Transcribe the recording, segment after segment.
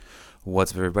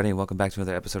What's up, everybody? Welcome back to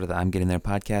another episode of the I'm Getting There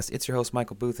podcast. It's your host,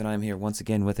 Michael Booth, and I'm here once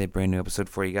again with a brand new episode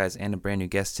for you guys and a brand new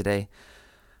guest today.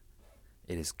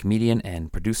 It is comedian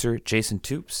and producer Jason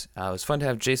Toupes. It was fun to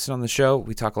have Jason on the show.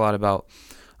 We talk a lot about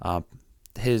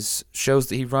his shows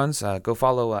that he runs. Go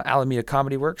follow Alameda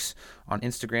Comedy Works on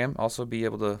Instagram. Also be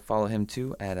able to follow him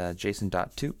too at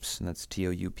jason.toupes, and that's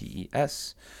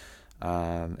Toupes.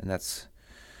 And that's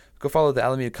go follow the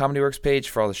Alameda Comedy Works page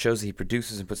for all the shows that he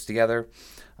produces and puts together.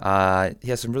 He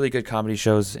has some really good comedy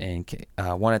shows, and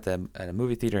one at a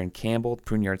movie theater in Campbell,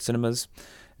 Prune Yard Cinemas,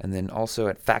 and then also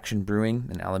at Faction Brewing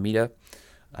in Alameda.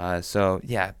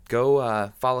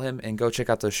 Go follow him and go check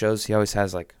out those shows. He always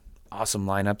has like awesome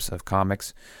lineups of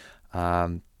comics. We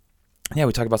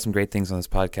talk about some great things on this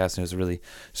podcast, and it was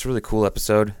a really cool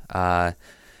episode.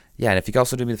 And if you can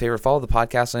also do me the favor, follow the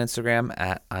podcast on Instagram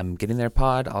at I'm Getting There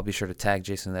Pod. I'll be sure to tag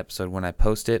Jason in the episode when I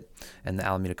post it, and the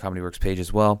Alameda Comedy Works page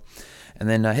as well. And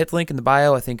then hit the link in the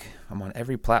bio. I think I'm on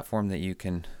every platform that you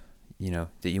can,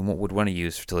 that you would want to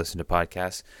use to listen to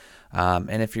podcasts.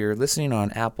 And if you're listening on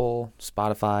Apple,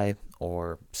 Spotify,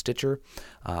 or Stitcher,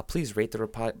 please rate the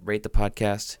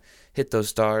podcast, hit those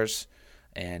stars,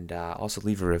 and also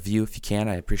leave a review if you can.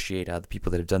 I appreciate the people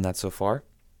that have done that so far.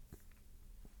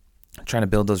 I'm trying to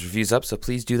build those reviews up, so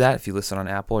please do that if you listen on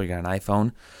Apple or you got an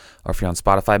iPhone, or if you're on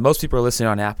Spotify. Most people are listening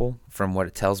on Apple from what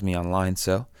it tells me online,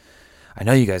 so I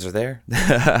know you guys are there.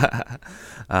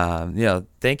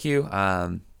 Thank you,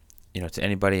 to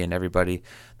anybody and everybody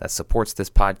that supports this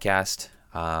podcast.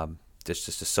 Just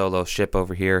a solo ship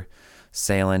over here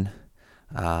sailing,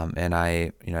 and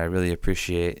I really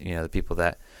appreciate the people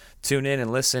that tune in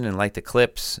and listen and like the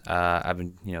clips. I've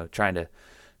been trying to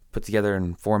put together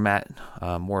and format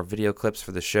more video clips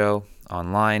for the show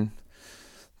online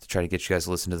to try to get you guys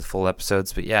to listen to the full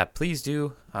episodes. But yeah, please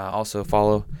do also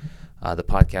follow the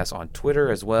podcast on Twitter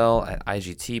as well at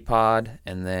IGT Pod,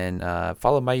 and then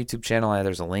follow my YouTube channel.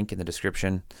 There's a link in the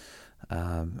description.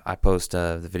 I post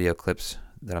the video clips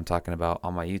that I'm talking about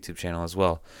on my YouTube channel as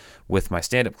well, with my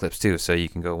stand-up clips too, so you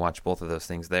can go watch both of those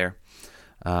things there.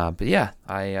 I'll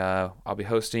be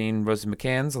hosting Rosie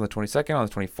McCann's on the 22nd. On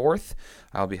the 24th,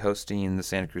 I'll be hosting the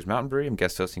Santa Cruz Mountain Brewery. I'm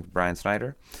guest hosting for Brian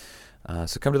Snyder.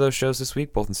 So come to those shows this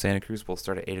week, both in Santa Cruz. Both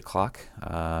start at 8 o'clock.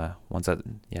 One's at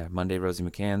Monday, Rosie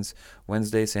McCann's.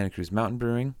 Wednesday, Santa Cruz Mountain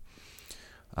Brewing.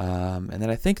 And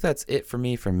then I think that's it for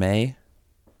me for May.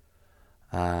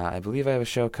 I believe I have a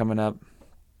show coming up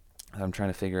that I'm trying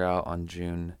to figure out on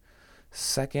June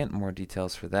 2nd. More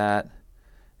details for that.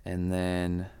 And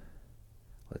then,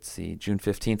 let's see, June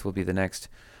 15th will be the next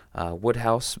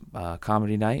Woodhouse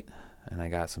comedy night. And I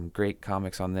got some great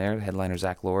comics on there. Headliner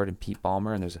Zach Lord and Pete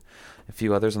Ballmer. And there's a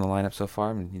few others on the lineup so far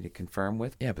I need to confirm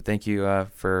with. Yeah, but thank you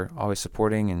for always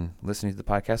supporting and listening to the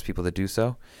podcast, people that do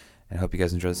so. And I hope you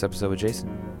guys enjoy this episode with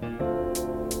Jason.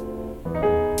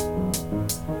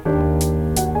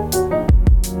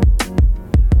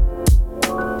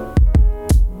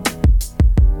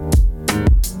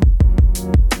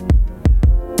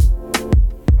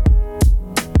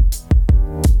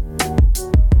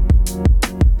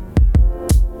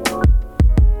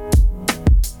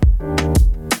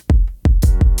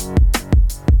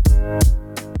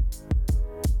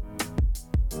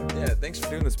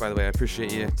 By the way, I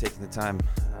appreciate you taking the time.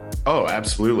 Oh,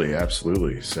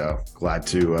 absolutely. So glad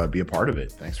to be a part of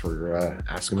it. Thanks for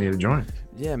asking me to join.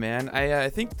 Yeah, man. I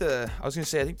think the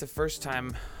first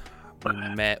time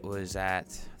we met was I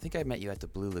met you at the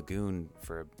Blue Lagoon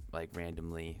for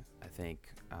randomly. I think.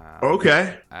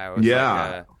 Okay.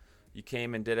 You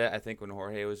came and did it. I think when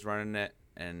Jorge was running it,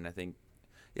 and I think.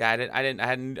 Yeah, I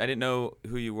didn't know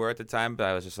who you were at the time, but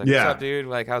I was just like, "What's up, dude?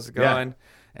 Like, how's it going?" Yeah.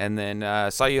 And then I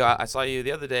saw you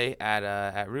the other day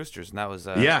at Roosters, and that was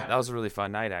a really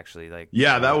fun night, actually.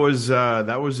 That was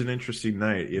an interesting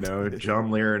night. John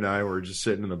Lear and I were just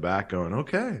sitting in the back, going,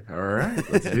 "Okay, all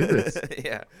right, let's do this."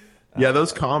 Yeah,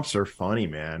 those comps are funny,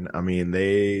 man. I mean,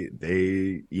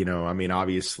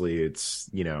 obviously it's,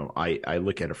 I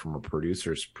look at it from a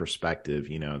producer's perspective.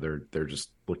 They're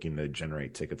just looking to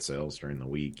generate ticket sales during the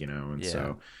week,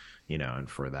 so. And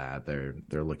for that,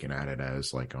 they're looking at it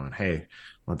as like going, hey,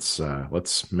 let's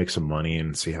make some money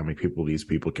and see how many people these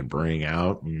people can bring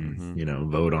out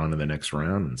and vote on in the next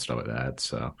round and stuff like that.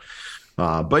 So,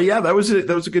 but yeah, that was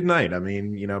a good night. I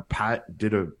mean, Pat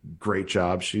did a great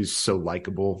job. She's so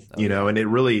likable, and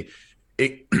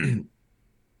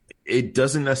it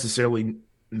doesn't necessarily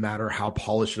matter how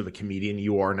polished of a comedian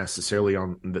you are necessarily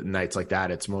on the nights like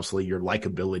that. It's mostly your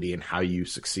likability and how you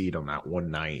succeed on that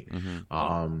one night,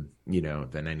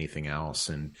 than anything else.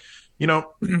 And,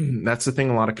 That's the thing.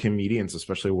 A lot of comedians,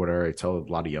 especially what I tell a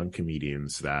lot of young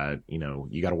comedians, that,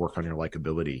 you got to work on your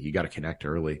likability. You got to connect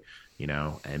early,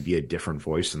 and be a different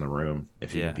voice in the room.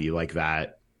 If you can Yeah. be like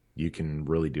that, you can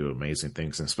really do amazing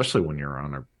things. And especially when you're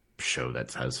on a show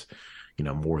that has,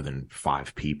 more than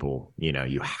five people,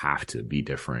 you have to be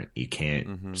different. You can't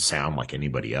Hmm. sound like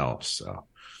anybody else. So,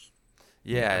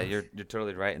 Yeah, yeah. you're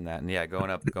totally right in that. And yeah, going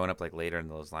up like later in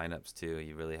those lineups too,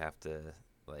 you really have to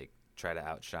like try to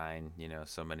outshine,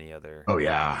 Oh,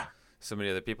 yeah. so many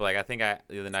other people. Like I think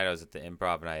the other night I was at the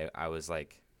Improv and I was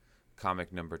like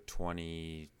comic number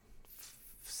 27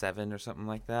 or something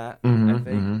like that, I Hmm.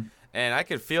 think. Hmm. And I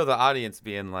could feel the audience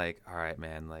being like, "All right,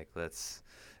 man, like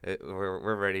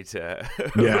we're ready to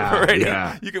we're Yeah. ready."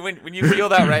 Yeah. You can when you feel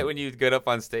that right when you get up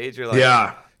on stage,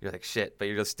 Yeah. you're like shit, but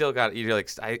you're just still got you're like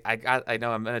I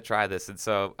know I'm gonna try this, and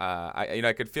so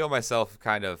I could feel myself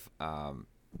kind of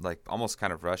like almost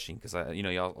kind of rushing because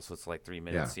you also it's like 3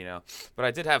 minutes, Yeah. but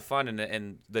I did have fun,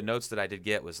 and the notes that I did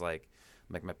get was like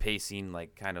my pacing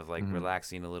like kind of like Hmm.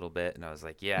 relaxing a little bit, and I was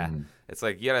like, yeah, Hmm. it's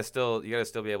like you gotta still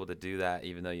be able to do that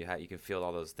even though you can feel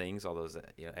all those things, all those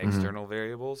Hmm. external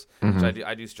variables, which Hmm.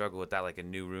 I do struggle with that, like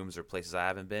in new rooms or places I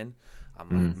haven't been.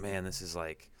 I'm like, Hmm. man, this is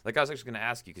like I was actually going to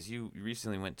ask you because you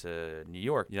recently went to New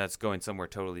York. It's going somewhere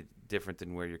totally different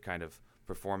than where you're kind of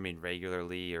performing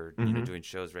regularly or Hmm. doing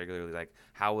shows regularly. Like,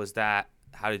 how was that?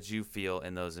 How did you feel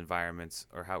in those environments,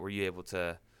 or how were you able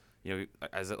to,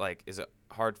 is it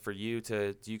hard for you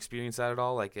to do you experience that at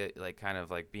all? Like like kind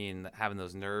of like having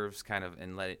those nerves, kind of,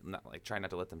 and try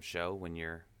not to let them show when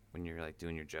you're like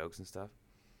doing your jokes and stuff.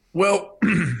 Well,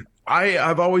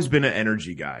 I've always been an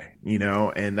energy guy,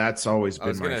 and that's always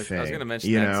been my I was gonna thing,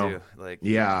 mention that too. Like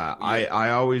Yeah, you're I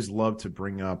always love to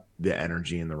bring up the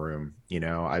energy in the room.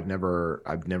 I've never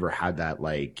had that,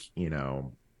 like,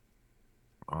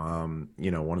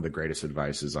 one of the greatest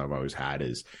advices I've always had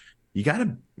is you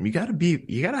gotta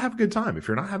have a good time. If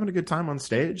you're not having a good time on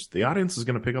stage, the audience is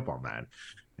gonna pick up on that.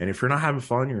 And if you're not having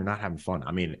fun, you're not having fun.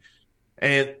 I mean,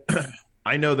 and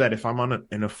I know that if I'm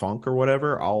in a funk or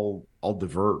whatever, I'll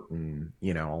divert, and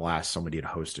I'll ask somebody to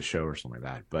host a show or something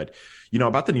like that. But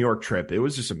about the New York trip, it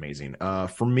was just amazing.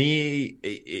 For me,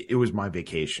 it was my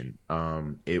vacation.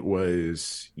 It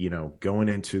was going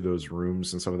into those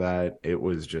rooms and some of that. It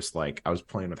was just like I was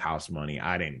playing with house money.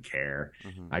 I didn't care.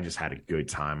 hmm I just had a good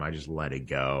time. I just let it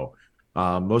go.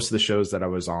 Most of the shows that I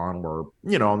was on were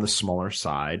on the smaller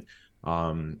side,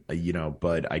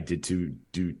 but I did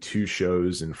do two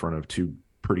shows in front of two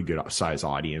pretty good size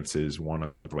audiences. One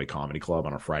at the Way Comedy Club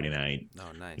on a Friday night.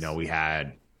 Oh, nice. We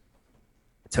had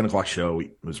 10 o'clock show.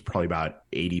 It was probably about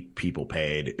 80 people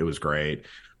paid. It was great.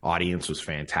 Audience was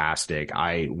fantastic.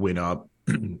 I went up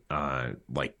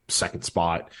like second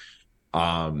spot,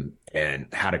 and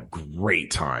had a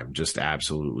great time. Just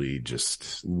absolutely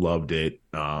just loved it.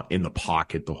 In the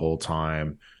pocket the whole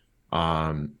time.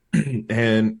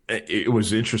 And it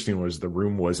was interesting was the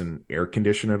room wasn't air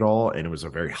conditioned at all, and it was a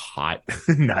very hot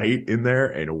night in there,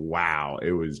 and wow,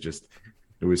 it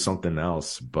was something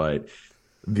else. But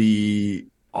the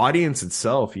audience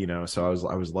itself, so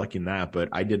I was lucky in that. But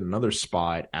I did another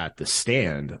spot at the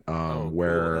stand, Oh, cool. Hell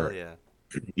where, yeah.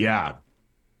 yeah,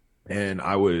 and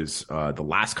I was the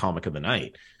last comic of the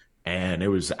night, and it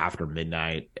was after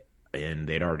midnight, and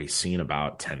they'd already seen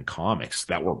about 10 comics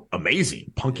that were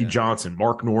amazing. Punky Yeah. Johnson,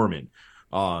 Mark Norman,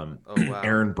 Oh, wow.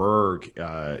 Aaron Berg,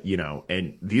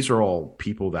 and these are all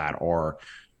people that are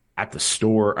at the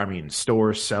store. I mean,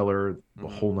 store, seller, the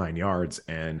hmm whole nine yards.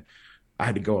 And I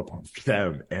had to go up on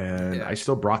them, and Yeah. I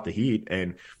still brought the heat.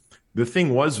 And the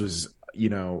thing was,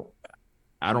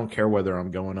 I don't care whether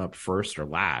I'm going up first or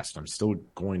last. I'm still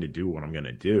going to do what I'm going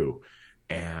to do.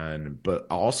 But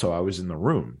also I was in the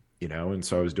room, and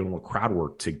so I was doing a little crowd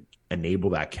work to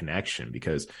enable that connection,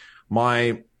 because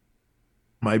my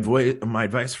my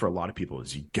advice for a lot of people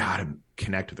is you got to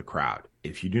connect with the crowd.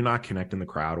 If you do not connect in the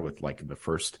crowd with like the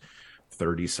first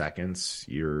 30 seconds,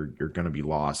 you're going to be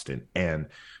lost. And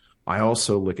I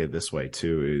also look at it this way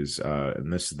too, is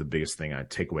and this is the biggest thing I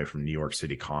take away from New York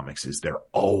City comics, is they're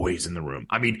always in the room.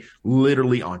 I mean,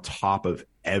 literally on top of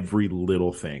every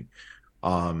little thing.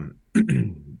 Um,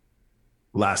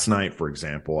 Last night, for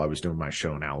example, I was doing my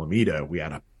show in Alameda. We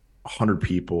had 100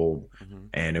 people, hmm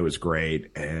and it was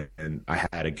great. And I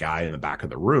had a guy in the back of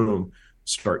the room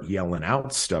start yelling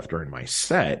out stuff during my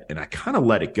set, and I kind of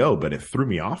let it go, but it threw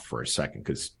me off for a second,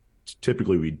 because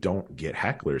typically we don't get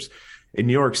hecklers. In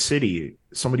New York City,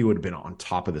 somebody would have been on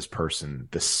top of this person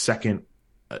the second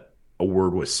a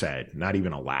word was said, not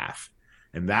even a laugh.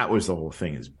 And that was the whole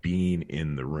thing, is being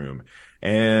in the room.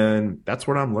 And that's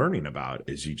what I'm learning about,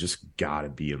 is you just got to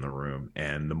be in the room.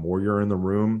 And the more you're in the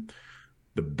room,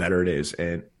 the better it is.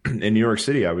 And in New York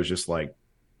City, I was just like,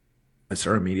 I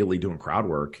started immediately doing crowd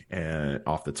work and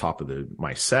off the top of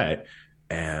my set,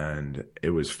 and it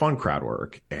was fun crowd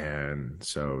work, and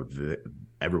so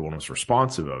everyone was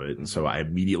responsive of it, and so I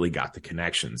immediately got the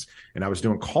connections, and I was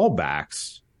doing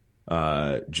callbacks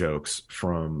jokes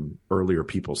from earlier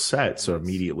people's sets, so Nice.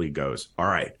 immediately goes, all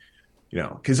right,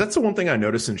 because that's the one thing I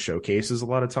notice in showcases a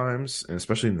lot of times, and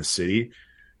especially in the city,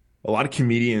 a lot of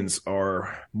comedians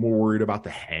are more worried about the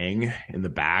hang in the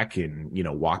back and,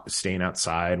 staying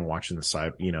outside and watching the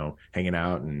side, hanging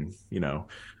out and,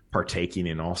 partaking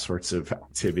in all sorts of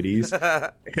activities.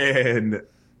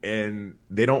 And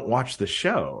they don't watch the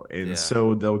show. And Yeah.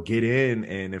 so they'll get in,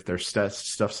 and if their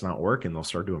stuff's not working, they'll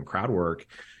start doing crowd work,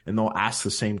 and they'll ask the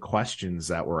same questions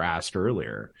that were asked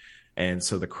earlier. And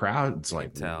so the crowd's You can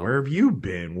like, tell. where have you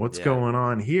been? What's Yeah. going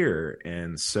on here?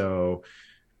 And so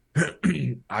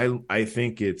I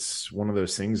think it's one of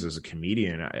those things as a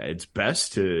comedian. It's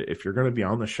best to, if you're going to be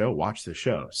on the show, watch the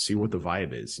show, see what the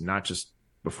vibe is, not just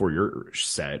before your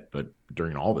set, but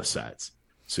during all the sets,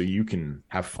 so you can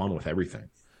have fun with everything.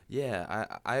 Yeah,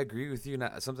 I agree with you.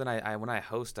 Something I when I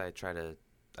host, I try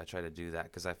to do that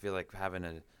because I feel like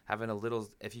having a little,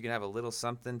 if you can have a little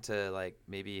something to like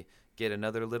maybe get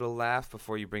another little laugh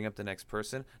before you bring up the next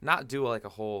person. Not do like a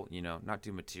whole, not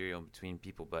do material between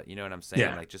people, but you know what I'm saying?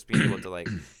 Yeah. Like just being able to like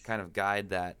kind of guide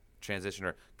that transition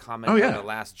or Oh comment on yeah. the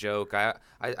last joke.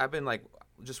 I've been like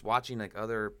just watching like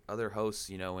other hosts,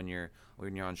 when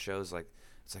you're on shows, like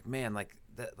it's like, man, like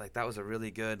that was a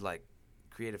really good like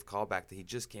creative callback that he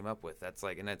just came up with. That's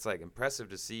like, and it's like impressive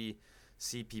to see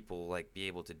people like be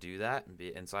able to do that,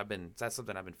 and so that's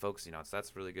something I've been focusing on. So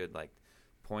that's really good like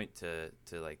point to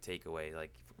like take away,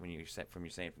 like when you're saying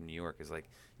from New York, is like,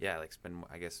 yeah, like spend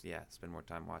more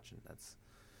time watching. That's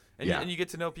Yeah. and you get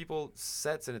to know people's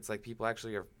sets, and it's like people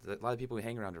actually are, a lot of people we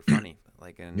hang around are funny,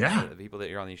 like, and Yeah. the people that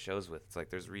you're on these shows with, it's like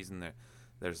there's a reason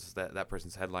there's that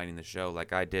person's headlining the show.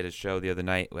 Like I did a show the other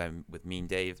night with Mean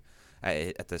Dave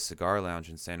at the Cigar Lounge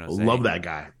in San Love Jose. that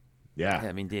guy. Yeah. Yeah,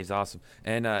 I mean Dave's awesome,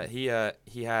 and he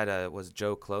had was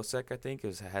Joe Klosek, I think,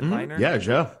 was a Mhm. headliner, Yeah,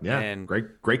 Joe. Yeah. and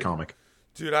Great comic.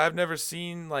 dude, I've never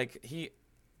seen like he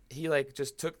like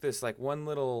just took this like one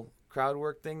little crowd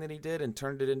work thing that he did and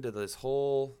turned it into this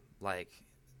whole like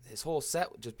his whole set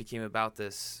just became about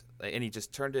this, like, and he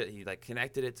just turned it, he like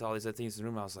connected it to all these other things in the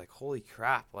room. I was like, holy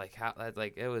crap, like how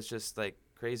like it was just like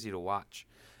crazy to watch,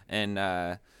 and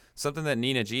something that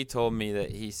Nina G told me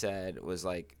that he said was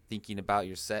like thinking about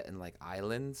your set in like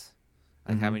islands,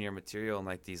 like Hmm. having your material in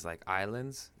like these like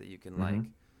islands that you can like Hmm.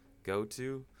 go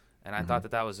to, and I thought Hmm.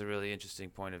 that that was a really interesting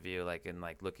point of view, like in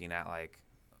like looking at like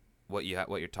what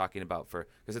you're talking about, for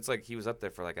because it's like he was up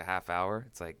there for like a half hour.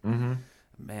 It's like, Hmm.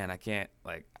 man, I can't,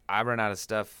 like, I run out of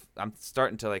stuff. I'm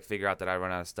starting to like figure out that I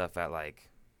run out of stuff at like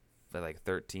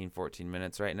 13 14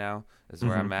 minutes right now is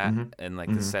where Hmm. I'm at, Hmm. and like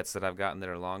the Hmm. sets that I've gotten that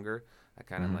are longer, I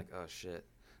kind of Hmm. like, oh shit.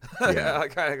 Yeah. I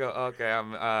kind of go, okay,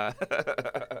 I'm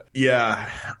Yeah.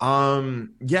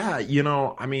 Yeah,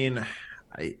 I mean,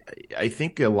 I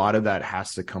think a lot of that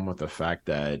has to come with the fact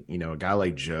that, a guy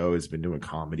like Joe has been doing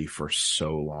comedy for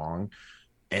so long.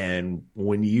 And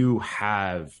when you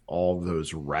have all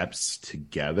those reps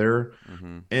together,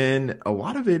 hmm and a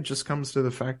lot of it just comes to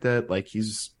the fact that like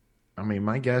I mean,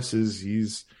 my guess is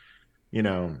he's, you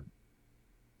know,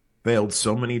 failed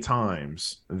so many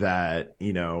times that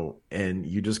and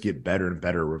you just get better and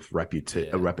better with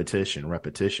yeah.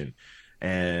 repetition,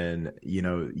 and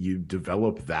you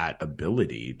develop that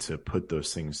ability to put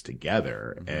those things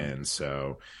together. hmm And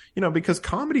so because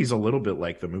comedy is a little bit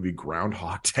like the movie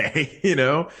Groundhog Day,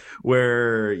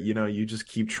 where you just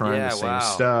keep trying the Yeah, same wow,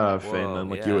 stuff, and whoa, then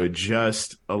like you yeah.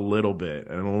 adjust a little bit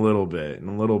and a little bit and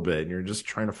a little bit, and you're just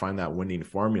trying to find that winning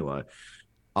formula.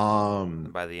 And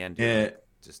um by the end you're and like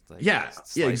just like yeah, yeah,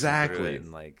 slicing through it exactly.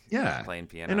 and like Yeah. playing And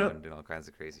piano and doing all kinds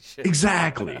of crazy shit.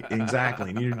 exactly.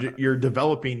 And you're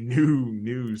developing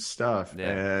new stuff,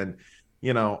 Yeah. and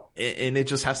and it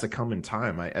just has to come in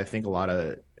time. I think a lot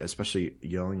of, especially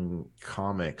young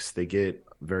comics, they get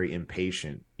very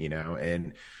impatient,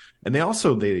 and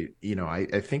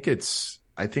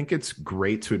I think it's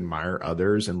great to admire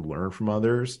others and learn from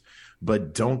others,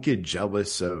 but don't get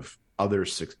jealous of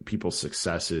people's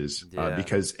successes, Yeah.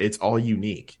 because it's all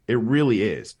unique. It really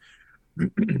is.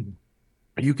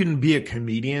 You can be a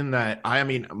comedian I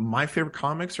mean, my favorite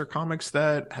comics are comics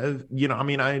that have, I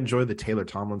mean, I enjoy the Taylor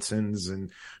Tomlinsons,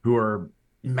 and who are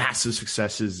massive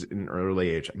successes in early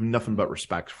age. I mean, nothing but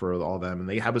respect for all of them. And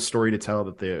they have a story to tell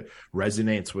that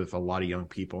resonates with a lot of young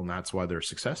people, and that's why they're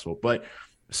successful. But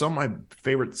some of my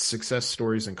favorite success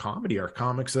stories in comedy are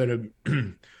comics that have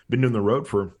been doing the road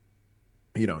for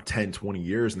 10, 20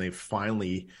 years, and they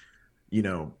finally, you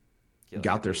know, Get like a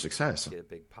got their big success. get a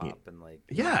big pop and like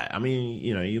Yeah, I mean,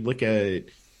 you look at,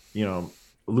 you know,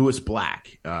 Lewis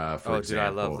Black, for oh dude, I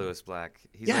love example. Lewis Black.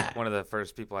 He's like Yeah. one of the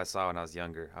first people I saw when I was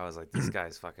younger. I was like, this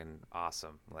guy's fucking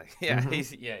awesome. Like Hmm.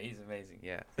 he's amazing.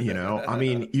 Yeah. I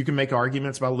mean, you can make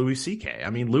arguments about Louis C.K. I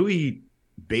mean, Louis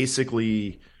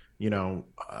basically,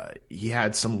 he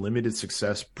had some limited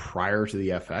success prior to the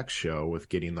FX show with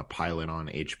getting the pilot on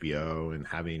HBO and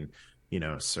having,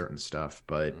 certain stuff.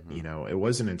 But, Hmm. it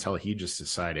wasn't until he just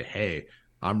decided, hey,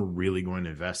 I'm really going to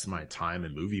invest my time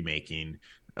in movie making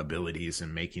abilities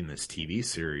and making this TV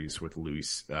series with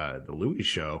the Louis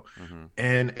show, Hmm.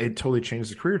 and it totally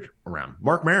changed the career around.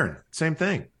 Mark Maron, same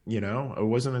thing. It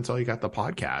wasn't until he got the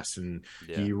podcast and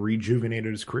Yeah. he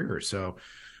rejuvenated his career. So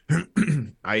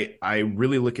I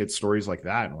really look at stories like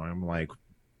that and I'm like,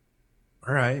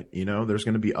 all right, there's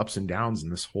going to be ups and downs in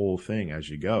this whole thing as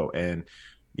you go. And,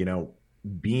 you know,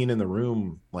 being in the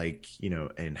room, like,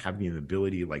 and having the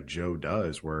ability like Joe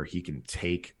does, where he can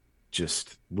take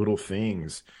just little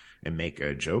things and make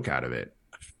a joke out of it.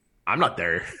 I'm not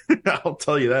there. I'll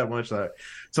tell you that much. That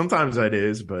sometimes that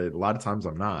is, but a lot of times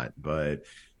I'm not. But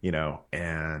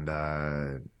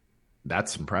and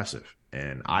that's impressive,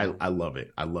 and I Hmm. I love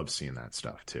it. I love seeing that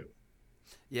stuff too.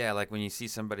 Yeah, like when you see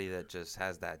somebody that just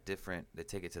has that different, they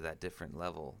take it to that different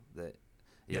level. That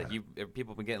yeah, Yeah.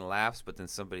 people been getting laughs, but then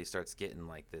somebody starts getting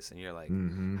like this, and you're like,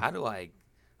 Mm-hmm. how do I,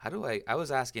 how do I? I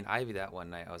was asking Ivy that one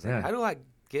night. I was like, Yeah.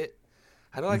 get,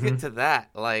 how do I get Mm-hmm. to that?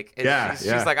 Like, and Yeah. she's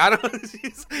Yeah. like, I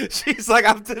don't. She's like,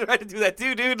 I'm trying to do that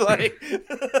too, dude. Like,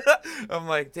 I'm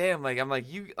like, damn. Like, I'm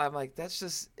like you. I'm like, that's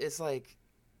just. It's like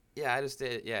yeah, I just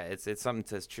yeah, it's something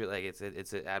to true like it's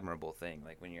an admirable thing.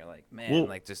 Like when you're like, man, Well.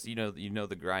 like just you know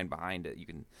the grind behind it. You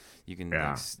can like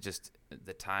Yeah. just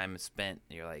the time spent.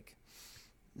 You're like,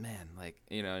 man, like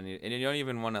and you don't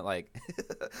even want to like.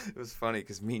 It was funny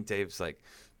because me and Dave's like,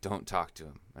 don't talk to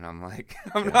him, and I'm like,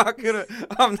 Yeah.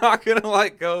 I'm not gonna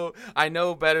like go. I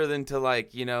know better than to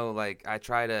like like I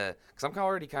try to because I'm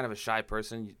already kind of a shy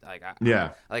person. Like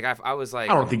Yeah. I was I like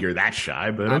don't think you're that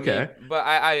shy, but I mean, okay. but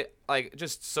I like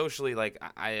just socially, like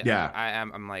Yeah.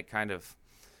 I'm like kind of,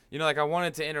 like I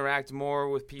wanted to interact more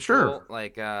with people, Sure.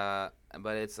 like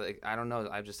but it's like I don't know,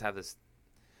 I just have this,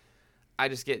 I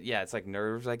just get yeah, it's like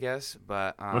nerves, I guess,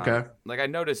 but Okay. like I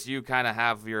noticed you kind of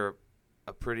have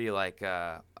a pretty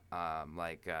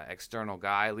external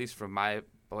guy, at least from my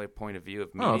point of view of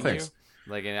Oh, meeting you, thanks.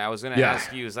 like, and I was gonna Yeah.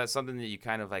 ask you, is that something that you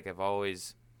kind of like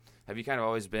have you kind of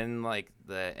always been like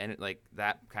like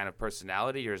that kind of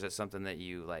personality, or is it something that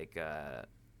you like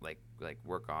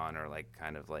work on, or like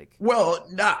kind of like Well,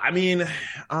 nah, I mean,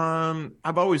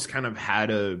 I've always kind of had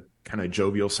a kind of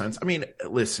jovial sense. I mean,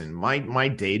 listen, my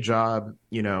day job,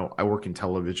 I work in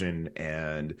television,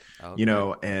 and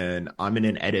okay, and I'm in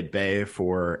an edit bay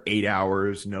for 8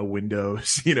 hours, no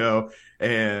windows,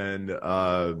 and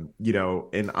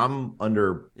I'm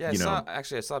under, yeah, I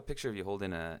saw a picture of you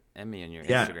holding a Emmy on your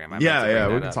yeah, Instagram. I meant yeah, to bring yeah.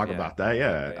 We that can up. talk Yeah. about that.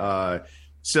 Yeah. Okay.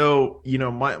 So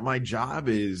my job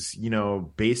is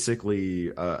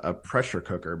basically a pressure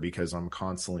cooker because I'm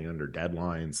constantly under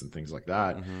deadlines and things like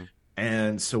that. Mm-hmm.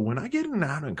 And so when I get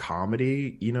out in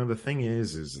comedy, the thing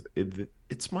is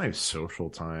it's my social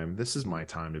time. This is my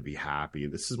time to be happy.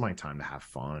 This is my time to have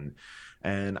fun,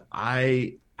 and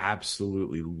I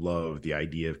absolutely love the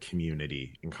idea of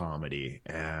community in comedy.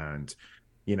 And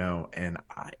and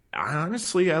I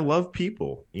honestly, I love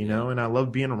people, Yeah. and I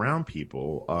love being around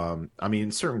people. I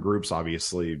mean, certain groups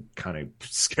obviously kind of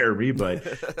scare me, but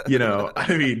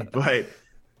I mean, but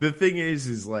the thing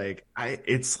is like,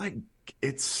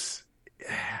 it's,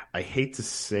 I hate to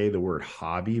say the word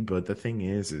hobby, but the thing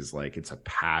is like, it's a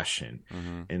passion.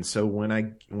 Mm-hmm. And so when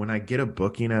I get a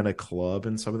booking at a club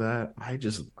and some of that,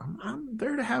 I'm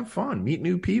there to have fun, meet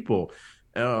new people,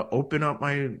 open up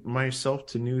myself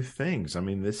to new things. I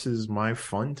mean, this is my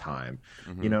fun time,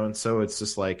 Mm-hmm. and so it's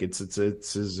just like it's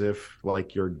as if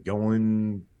like you're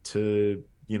going to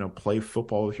play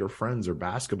football with your friends or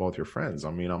basketball with your friends.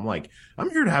 I mean, I'm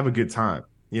here to have a good time.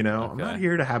 I'm not Okay.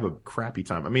 here to have a crappy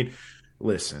time. I mean,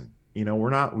 listen, we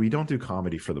don't do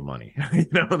comedy for the money.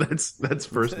 That's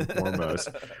first and foremost.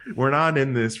 We're not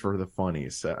in this for the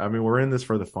funnies. I mean, we're in this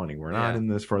for the funny. We're not Yeah. in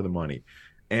this for the money.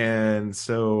 And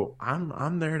so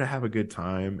I'm there to have a good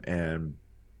time. And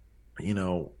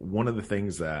one of the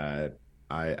things that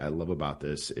I love about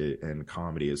this in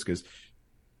comedy is because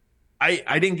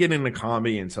I didn't get into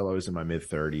comedy until I was in my mid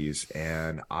 30s,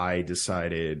 and I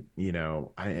decided,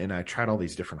 and I tried all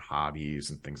these different hobbies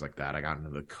and things like that. I got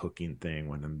into the cooking thing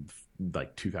when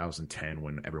like 2010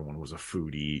 when everyone was a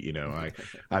foodie.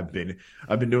 I've been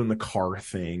I've been doing the car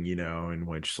thing, in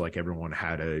which like everyone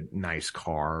had a nice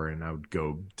car, and I would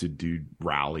go to do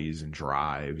rallies and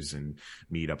drives and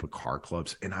meet up with car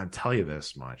clubs. And I'll tell you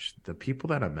this much: the people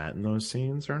that I met in those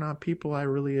scenes are not people I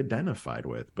really identified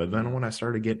with. But then when I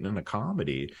started getting into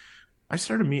comedy, I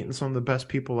started meeting some of the best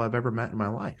people I've ever met in my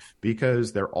life,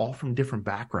 because they're all from different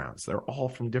backgrounds. They're all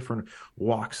from different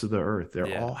walks of the earth. They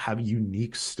Yeah. all have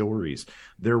unique stories.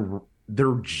 They're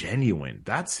genuine.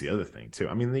 That's the other thing too.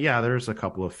 I mean, yeah, there's a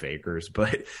couple of fakers,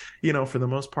 but for the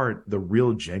most part, the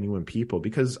real genuine people,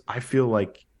 because I feel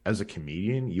like as a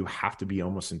comedian, you have to be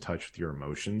almost in touch with your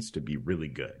emotions to be really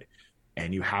good.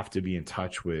 And you have to be in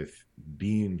touch with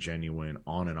being genuine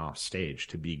on and off stage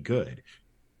to be good.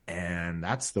 And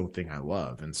that's the thing I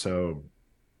love. And so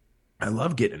I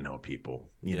love getting to know people,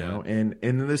 Yeah. and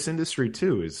in this industry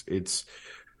too, it's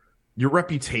your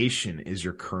reputation is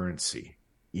your currency,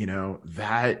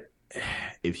 that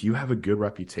if you have a good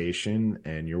reputation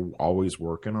and you're always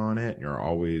working on it, and you're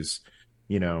always,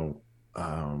 you know,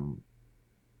 um,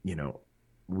 you know,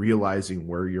 realizing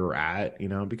where you're at,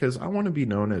 because I want to be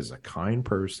known as a kind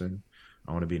person.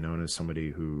 I want to be known as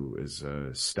somebody who is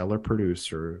a stellar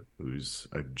producer, who's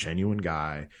a genuine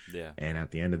guy, Yeah. and at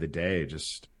the end of the day,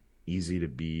 just easy to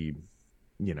be,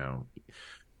 you know,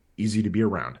 easy to be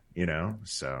around,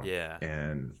 So, Yeah.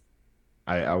 and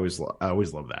I always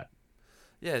love that.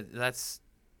 Yeah.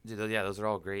 Yeah. Those are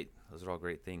all great. Those are all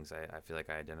great things. I feel like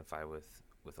I identify with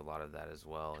a lot of that as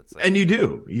well. It's like, And you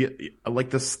do. Like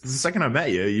the second I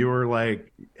met you, you were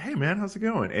like, "Hey, man, how's it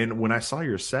going?" And when I saw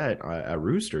your set at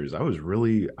Roosters, I was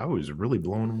really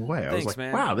blown away. I was thanks, like,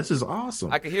 man. "Wow, this is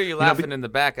awesome." I could hear you You know, be, laughing in the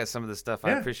back at some of the stuff. I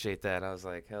yeah. appreciate that. I was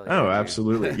like, hell yeah, Oh, dude.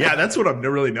 absolutely. Yeah, that's what I'm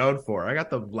really known for. I got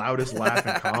the loudest laugh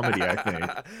in comedy, I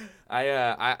think.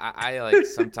 I like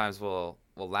sometimes will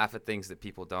laugh at things that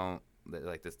people don't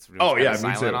like. This room's Oh kind yeah, of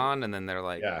me silent too. on, and then they're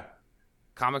like, Yeah.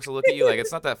 comics will look at you like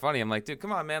it's not that funny. I'm like, dude,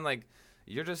 come on, man. Like,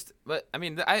 you're just. But I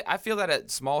mean, I feel that at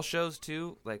small shows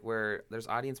too, like where there's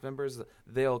audience members,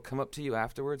 they'll come up to you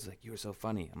afterwards, like, you were so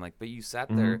funny. I'm like, but you sat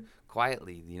there Hmm.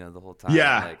 quietly, the whole time.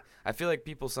 Yeah. Like, I feel like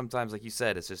people sometimes, like you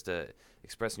said, it's just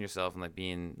expressing yourself and like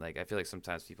being like. I feel like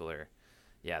sometimes people are,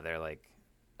 yeah, they're like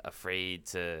afraid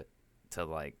to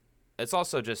like. It's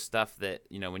also just stuff that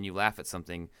when you laugh at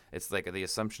something, it's like the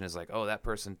assumption is like, oh, that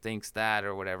person thinks that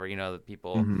or whatever. That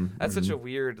people. Hmm. That's such Hmm. a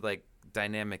weird like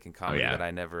dynamic in Oh comedy yeah. that I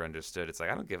never understood. It's like,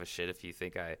 I don't give a shit if you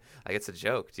think I like it's a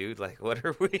joke, dude. Like, what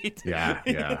are we Yeah.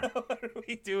 Yeah. what are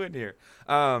we doing here?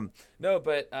 No,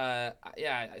 but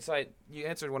yeah, so you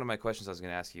answered one of my questions I was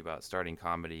going to ask you about starting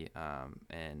comedy.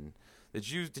 And did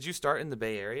you start in the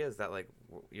Bay Area? Is that like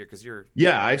you're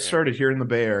Yeah, I okay. started here in the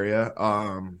Bay Area.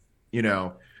 You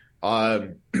know,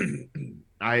 um,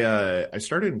 I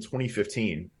started in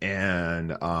 2015, and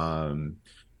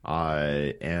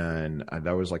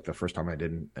that was like the first time I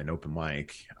did an open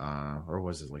mic, or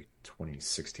was it like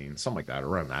 2016, something like that,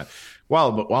 around that,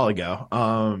 while ago.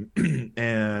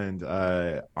 And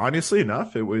honestly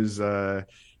enough, it was I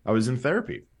was in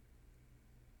therapy,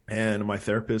 and my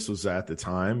therapist was at the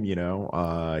time,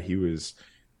 he was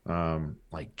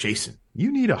like, "Jason,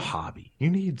 you need a hobby. You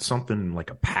need something like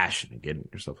a passion to get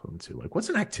yourself into. Like, what's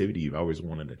an activity you've always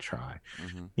wanted to try?"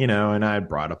 Hmm. And I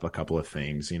brought up a couple of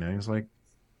things. He's like,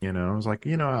 I was like,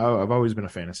 I've always been a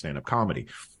fan of stand-up comedy.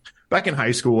 Back in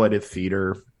high school, I did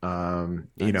theater, and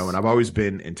Nice. I've always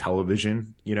been in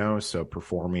television, so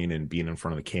performing and being in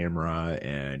front of the camera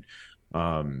and,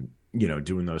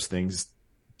 doing those things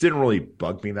didn't really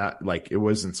bug me, that like it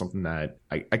wasn't something that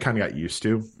I kind of got used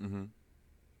to. Hmm.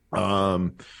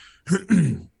 Um,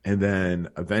 and then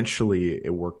eventually it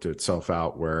worked itself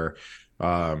out where,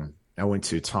 I went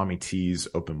to Tommy T's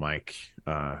open mic,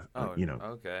 Oh, you know,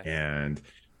 okay. and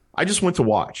I just went to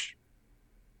watch,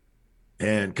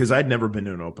 and because I'd never been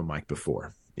to an open mic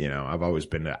before. I've always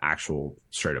been to actual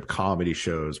straight up comedy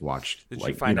shows, watched Did you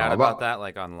like, find out about about, that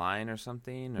like online or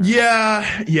something or?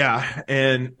 yeah, yeah.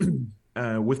 And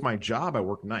with my job, I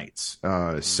work nights.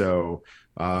 Mhm. So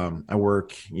I work,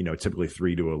 typically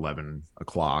 3 to 11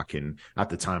 o'clock. And at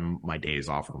the time, my days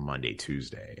off were Monday,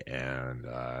 Tuesday. And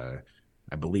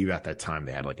I believe at that time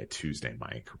they had like a Tuesday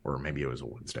mic, or maybe it was a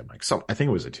Wednesday mic. So I think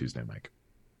it was a Tuesday mic.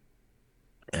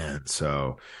 And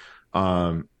so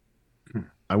um,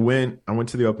 I went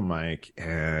to the open mic,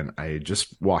 and I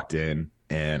just walked in,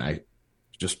 and I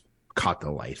just caught the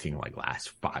lighting like last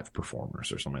five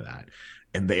performers or something like that.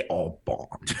 And they all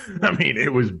bombed. I mean,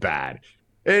 it was bad.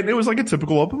 And it was like a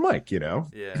typical open mic. Yeah.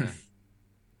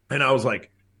 And I was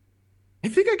like, I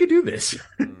think I could do this.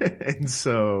 Mm. And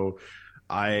so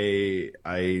I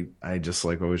just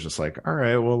like, I was just like, all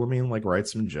right, well, let me like write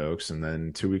some jokes. And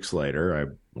then 2 weeks later, I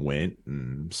went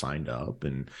and signed up,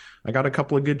 and I got a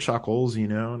couple of good chuckles,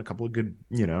 and a couple of good,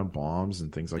 bombs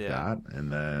and things like Yeah. that.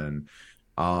 And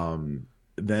um,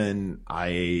 then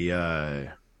I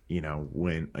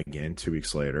went again 2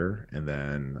 weeks later. And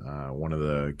then one of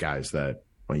the guys that,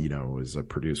 was a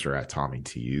producer at Tommy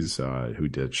T's, who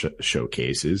did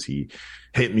showcases. He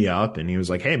hit me up and he was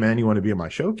like, "Hey man, you want to be in my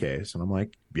showcase?" And I'm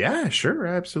like, "Yeah, sure,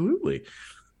 absolutely."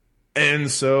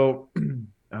 And so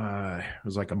it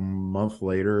was like a month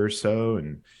later or so,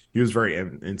 and he was very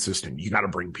insistent. You got to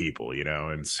bring people,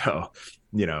 and so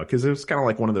because it was kind of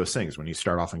like one of those things when you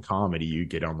start off in comedy, you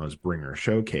get on those bringer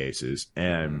showcases,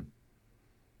 and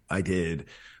I did.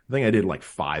 I think I did like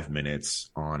 5 minutes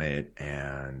on it,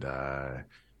 and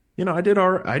I did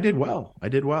well. I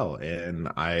did well, and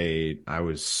I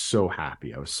was so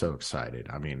happy. I was so excited.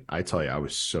 I mean, I tell you, I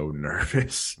was so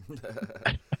nervous.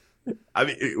 I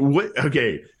mean, what?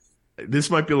 Okay, this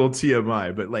might be a little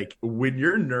TMI, but like when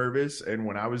you're nervous, and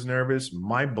when I was nervous,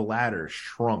 my bladder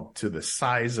shrunk to the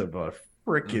size of a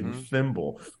freaking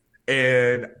thimble.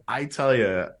 And I tell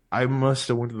you, I must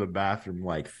have went to the bathroom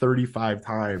like 35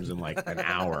 times in like an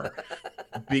hour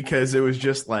because it was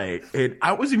just like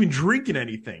I wasn't even drinking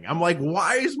anything. I'm like,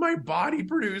 why is my body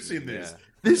producing this? Yeah.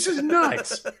 This is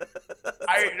nuts.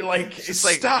 I like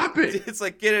stop it. It's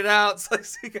like get it out.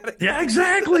 It's like Yeah,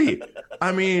 exactly.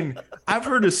 I mean, I've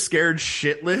heard of scared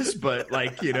shitless, but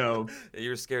like,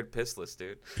 you're scared pissless,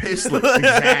 dude. Pissless,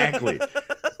 exactly.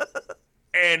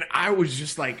 And I was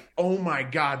just like, oh my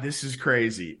God, this is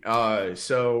crazy.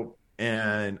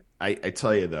 And I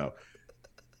tell you though,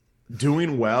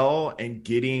 doing well and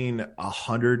getting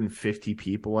 150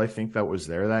 people, I think that was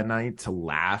there that night, to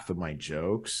laugh at my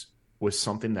jokes was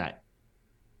something that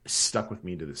stuck with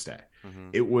me to this day.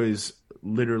 It was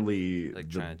literally like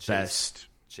the best.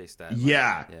 Chase that.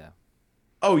 Yeah. Yeah.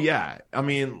 Oh yeah. I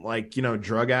mean, like,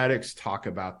 drug addicts talk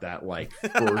about that like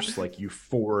first like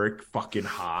euphoric fucking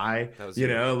high.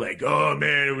 Like, oh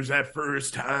man, it was that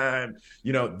first time.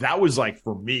 That was like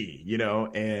for me,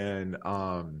 and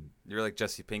you're like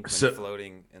Jesse Pinkman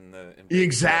floating in the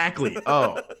exactly.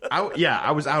 Oh,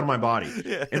 I was out of my body.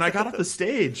 Yeah. And I got off the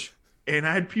stage and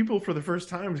I had people for the first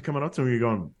time coming up to me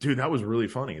going, "Dude, that was really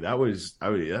funny. That was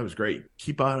great.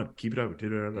 Keep it up.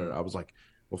 I was like,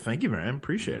 "Well, thank you, man.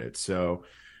 Appreciate it." So,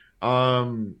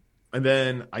 and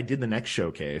then I did the next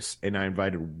showcase and I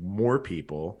invited more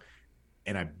people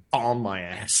and I bombed my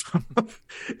ass off.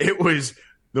 It was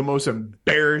the most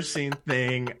embarrassing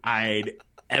thing I'd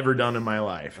ever done in my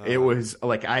life. It was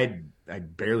like I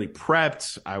barely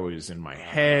prepped. I was in my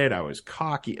head. I was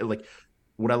cocky. Like,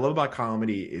 what I love about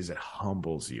comedy is it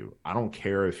humbles you. I don't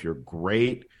care if you're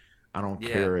great. I don't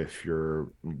care if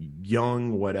you're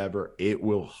young, whatever. It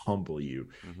will humble you.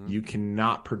 You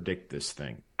cannot predict this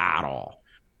thing at all.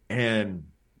 And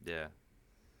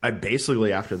I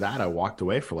basically, after that, I walked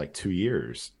away for like 2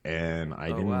 years, and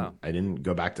I didn't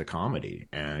go back to comedy.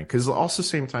 And because also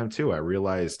same time too, I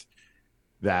realized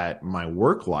that my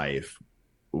work life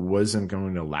wasn't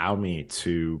going to allow me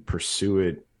to pursue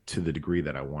it to the degree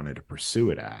that I wanted to pursue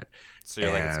it at. So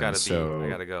you're like, it's got to be, I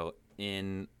got to go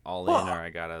all in, or I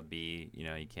got to be,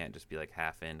 you can't just be like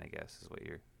half in, I guess is what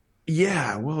you're.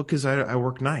 Yeah, well, because I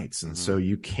work nights, and so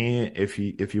you can't, if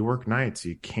you work nights,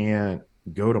 you can't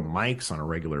go to mics on a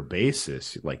regular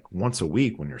basis, like once a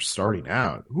week when you're starting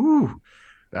out. Whew,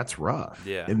 that's rough.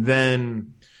 Yeah. And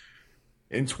then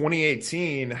in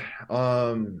 2018,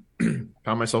 found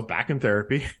myself back in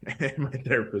therapy, and my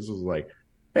therapist was like,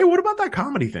 "Hey, what about that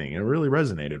comedy thing? It really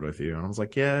resonated with you." And I was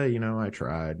like, "Yeah, I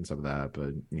tried and stuff like that,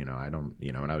 but I don't,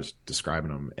 and I was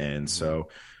describing them. And so,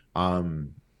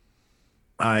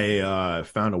 I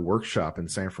found a workshop in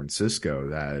San Francisco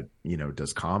that,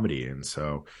 does comedy. And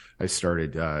so I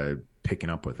started picking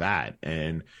up with that.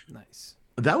 And nice.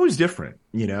 That was different,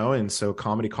 and so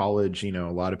comedy college, a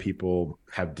lot of people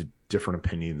have different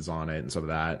opinions on it and stuff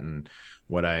like that. And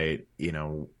what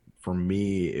for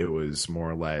me, it was more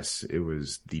or less, it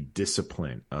was the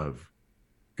discipline of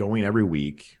going every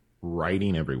week,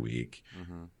 writing every week,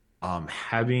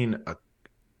 having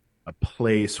a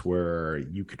place where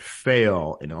you could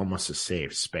fail in almost a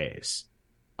safe space,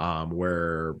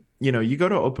 where, you go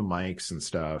to open mics and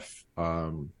stuff,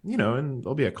 and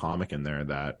there'll be a comic in there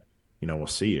that, we'll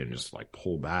see and just like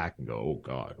pull back and go, "Oh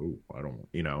God, I don't,"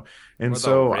 and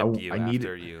so I need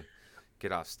after you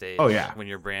get off stage. Oh yeah, when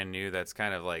you're brand new, that's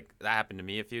kind of like that happened to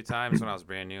me a few times when I was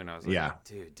brand new, and I was like,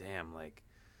 dude, damn, like,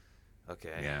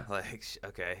 okay, like,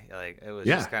 okay, like it was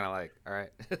just kind of like, all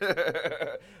right,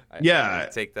 I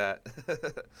take that.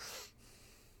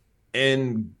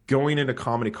 and going into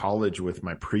comedy college with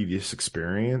my previous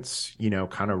experience,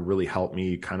 kind of really helped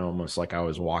me, kind of almost like I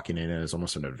was walking in as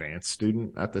almost an advanced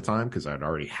student at the time because I'd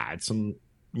already had some,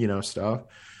 stuff.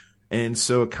 And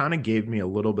so it kind of gave me a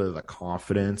little bit of the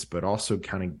confidence, but also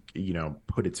kind of,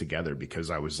 put it together because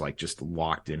I was like just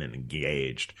locked in and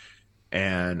engaged.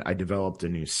 And I developed a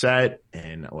new set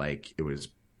and like it was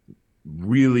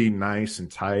really nice and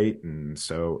tight. And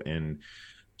so in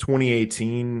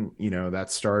 2018,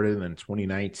 that started. And then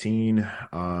 2019,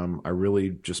 I really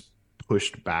just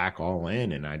pushed back all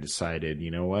in and I decided,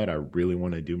 you know what, I really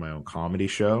want to do my own comedy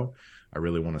show. I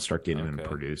really want to start getting into Okay.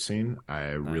 producing.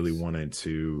 I really Nice. wanted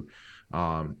to,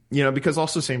 because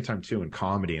also same time too in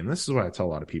comedy, and this is what I tell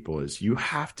a lot of people is you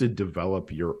have to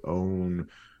develop your own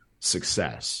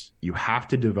success. You have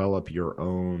to develop your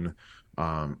own,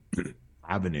 um,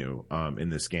 avenue in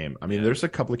this game. I mean, Yeah. there's a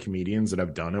couple of comedians that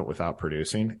have done it without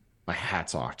producing. My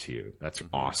hat's off to you. That's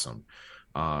Mm-hmm. awesome.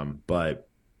 But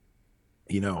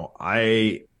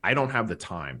I don't have the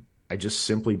time. I just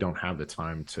simply don't have the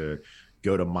time to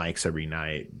go to mics every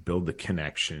night, build the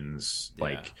connections,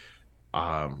 Yeah.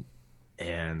 um,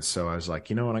 and so I was like,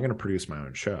 you know what, I'm going to produce my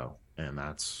own show, and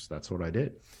that's what I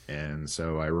did. And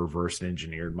so I reverse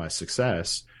engineered my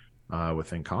success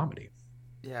within comedy.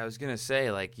 Yeah, I was gonna say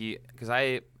like you, because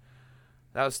I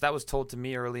that was told to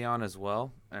me early on as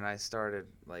well, and I started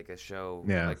like a show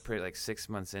Yeah, like pretty like 6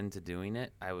 months into doing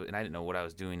it. And I didn't know what I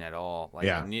was doing at all. Like I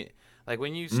yeah. knew, like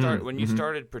when you Mm-hmm.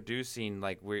 started producing,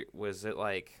 like was it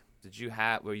like did you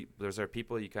have was there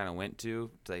people you kind of went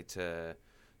to like to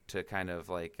kind of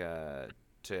like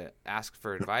to ask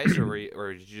for advice, or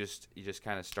or did you just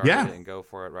kind of started Yeah. it and go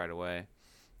for it right away?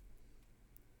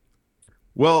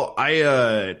 Well,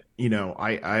 I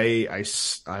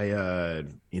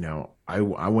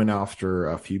went after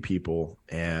a few people,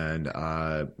 and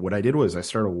what I did was I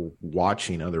started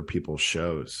watching other people's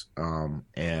shows. And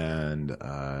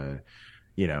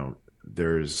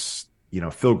there's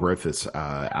Phil Griffiths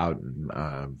out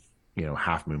in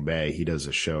Half Moon Bay. He does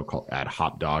a show called at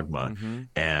Hop Dogma, Mm-hmm.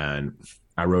 and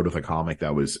I rode with a comic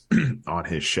that was on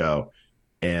his show,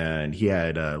 and he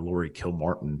had Laurie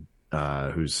Kilmartin,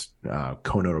 who's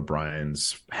Conan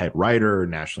O'Brien's head writer,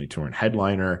 nationally touring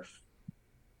headliner,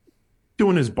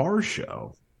 doing his bar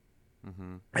show.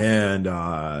 Mm-hmm. And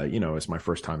it's my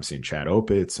first time seeing Chad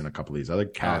Opitz and a couple of these other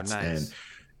Oh, cats, and nice.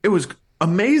 it was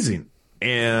amazing.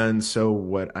 And so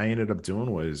what I ended up doing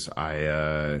was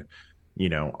I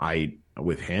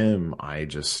with him, I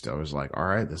was like, all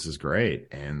right, this is great.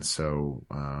 And so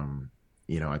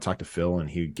I talked to Phil and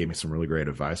he gave me some really great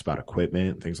advice about equipment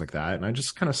and things like that. And I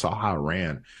just kind of saw how it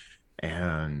ran.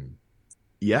 And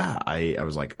yeah, I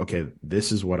was like, okay,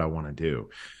 this is what I want to do.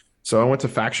 So I went to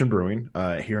Faction Brewing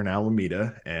here in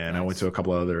Alameda, and I went to Nice. a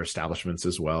couple of other establishments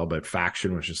as well. But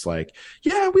Faction was just like,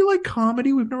 yeah, we like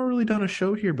comedy. We've never really done a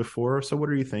show here before. So what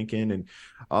are you thinking? And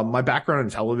my background in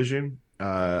television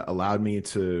allowed me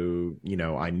to,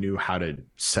 I knew how to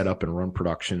set up and run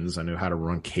productions. I knew how to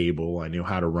run cable. I knew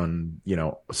how to run,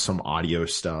 some audio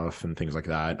stuff and things like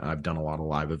that. I've done a lot of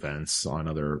live events on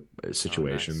other Oh,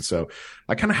 situations. nice. So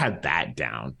I kind of had that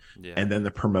down, Yeah. and then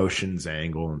the promotions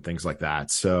angle and things like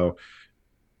that. So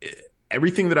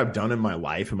everything that I've done in my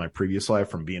life, in my previous life,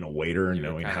 from being a waiter and You were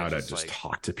knowing kind of how to just just like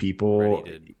talk to ready people,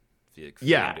 to fit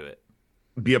yeah, into it.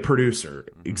 be a producer.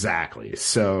 Mm-hmm. Exactly.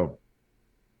 So,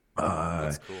 uh,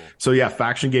 That's cool. so yeah,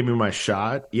 Faction gave me my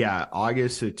shot. Yeah,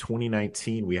 August of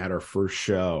 2019, we had our first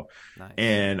show. Nice.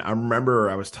 And I remember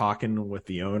I was talking with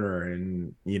the owner,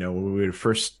 and, when we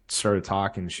first started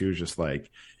talking, she was just like,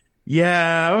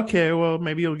 yeah, okay, well,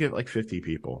 maybe you'll get like 50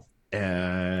 people.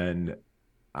 And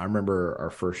I remember our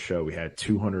first show, we had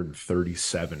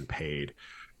 237 paid.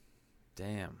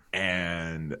 Damn.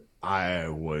 And I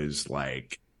was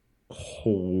like,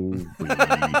 holy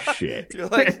shit. You're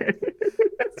like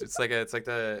it's like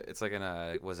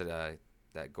an was it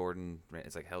that Gordon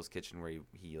it's like Hell's Kitchen where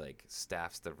he like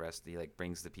staffs the rest he like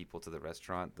brings the people to the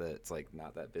restaurant that's like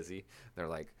not that busy. They're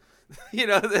like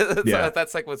Yeah.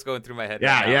 that's like what's going through my head right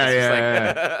Yeah. now. Yeah. It's just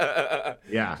Yeah. like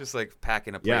Yeah. just like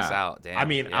packing a place Yeah. out. I Damn.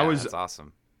 mean, Yeah, that's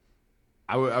awesome.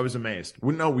 I was amazed.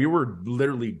 No, we were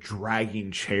literally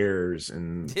dragging chairs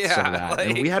and some of Yeah, that,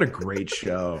 and we like had a great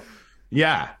show.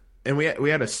 Yeah, and we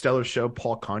had a stellar show.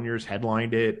 Paul Conyers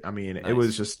headlined it. I mean, it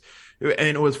was nice. just,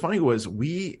 and what was funny was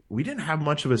we didn't have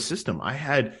much of a system. I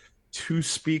had two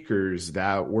speakers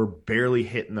that were barely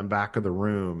hitting the back of the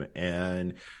room,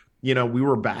 and we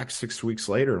were back 6 weeks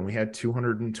later, and we had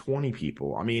 220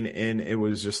 people. I mean, and it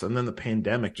was just, and then the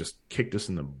pandemic just kicked us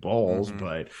in the balls, Mm-hmm.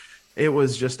 but it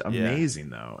was just Yeah. amazing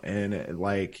though. And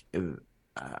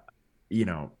uh, you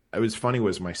know it was funny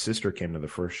was my sister came to the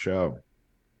first show,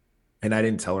 and I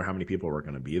didn't tell her how many people were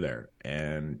going to be there.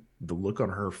 And the look on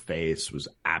her face was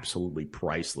absolutely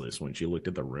priceless when she looked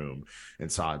at the room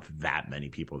and saw that many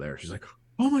people there. She's like,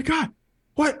 "Oh my God,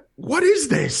 what is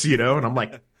this?" You know? And I'm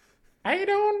like, "I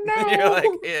don't You're like,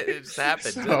 know." it just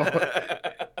happened. So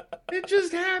it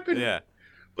just happened. Yeah.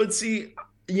 But see,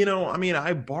 you know, I mean,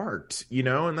 I barked, you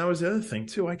know, and that was the other thing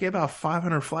too. I gave out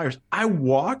 500 flyers. I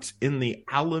walked in the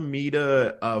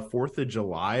Alameda 4th of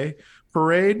July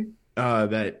parade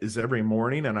that is every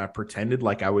morning, and I pretended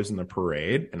like I was in the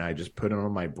parade, and I just put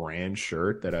on my brand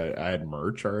shirt that I had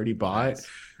merch already bought, Nice.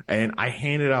 and I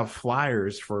handed out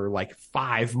flyers for like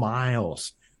 5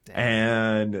 miles. Dang.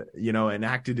 And you know, and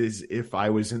acted as if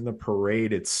I was in the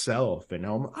parade itself. And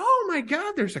I'm, oh my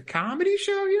God, there's a comedy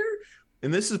show here.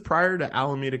 And this is prior to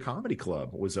Alameda Comedy Club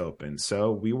was open,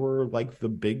 so we were like the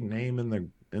big name in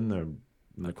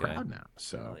the crowd now.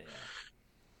 So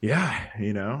yeah,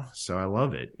 you know, so I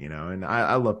love it, you know, and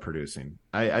I love producing.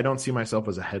 I don't see myself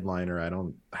as a headliner. I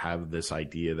don't have this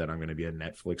idea that I'm going to be a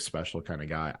Netflix special kind of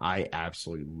guy. I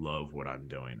absolutely love what I'm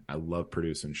doing. I love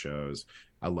producing shows.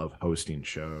 I love hosting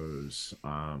shows.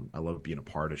 I love being a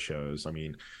part of shows. I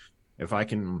mean, if I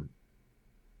can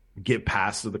get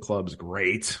past to the clubs,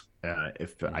 great.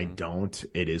 If I don't,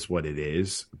 it is what it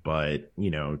is. But,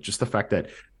 you know, just the fact that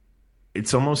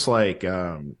it's almost like,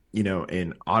 you know,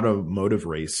 in automotive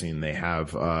racing, they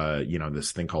have, you know,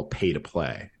 this thing called pay to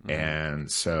play. And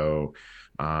so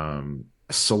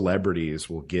celebrities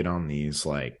will get on these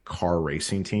like car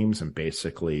racing teams and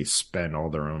basically spend all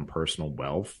their own personal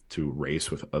wealth to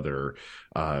race with other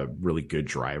really good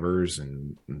drivers,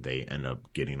 and they end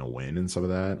up getting a win and some of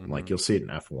that. Like you'll see it in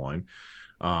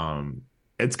F1.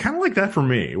 It's kind of like that for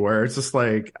me, where it's just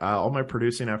like all my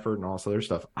producing effort and all this other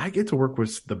stuff. I get to work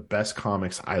with the best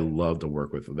comics I love to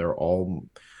work with. They're all,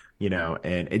 you know,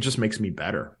 and it just makes me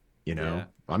better, you know? Yeah.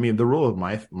 I mean, the rule of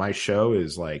my show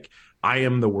is like, I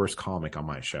am the worst comic on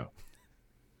my show.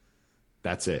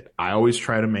 That's it. I always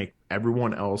try to make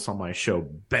everyone else on my show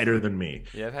better than me.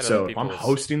 Yeah, I've had so other if I'm people's...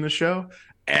 hosting the show,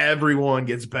 everyone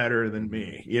gets better than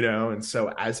me, you know? And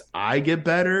so as I get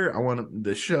better, I want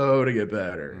the show to get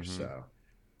better. So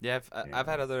yeah, I've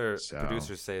had other so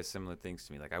producers say similar things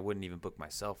to me. Like, I wouldn't even book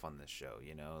myself on this show,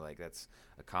 you know? Like, that's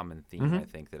a common theme, I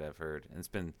think, that I've heard. And it's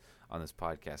been on this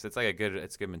podcast. It's like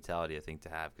it's a good mentality, I think, to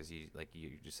have, because you're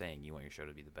just saying you want your show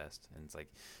to be the best. And it's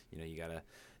like, you know, you got to...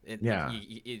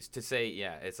 it's to say,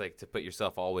 it's like to put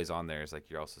yourself always on there. It's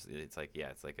like you're also... It's like,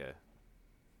 it's like a...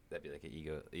 That'd be like an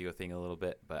ego thing a little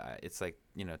bit. But it's like,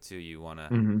 you know, too, you want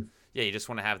to... Yeah, you just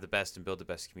want to have the best and build the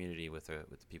best community with the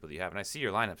people that you have. And I see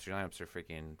your lineups. Your lineups are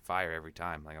freaking fire every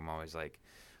time. Like, I'm always like,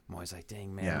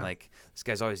 dang, man, like, this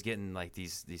guy's always getting like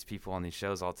these people on these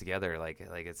shows all together. Like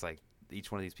it's like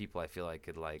each one of these people I feel like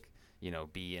could, like, you know,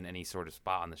 be in any sort of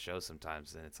spot on the show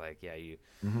sometimes. And it's like, yeah, you're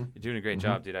doing a great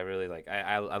job, dude. I really like.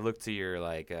 I look to your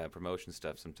like promotion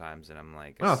stuff sometimes, and I'm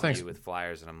like, I see thanks. you with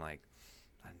flyers, and I'm like,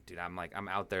 dude, I'm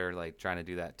out there like trying to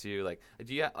do that too. Like,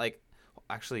 do you like?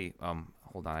 Actually,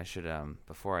 hold on. I should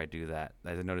before I do that,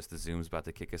 I noticed the Zoom's about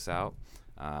to kick us out.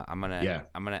 I'm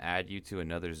gonna add you to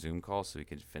another Zoom call so we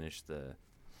can finish the.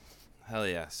 Hell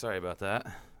yeah! Sorry about that.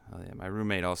 Hell yeah! My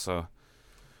roommate also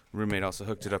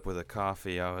hooked it up with a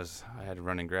coffee. I had to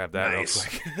run and grab that real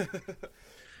quick.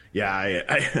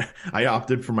 Yeah, I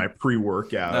opted for my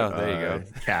pre-workout. Oh, there you go.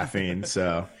 Caffeine.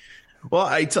 So. Well,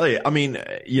 I tell you, I mean,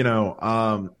 you know,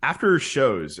 after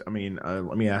shows, I mean,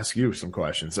 let me ask you some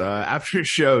questions. After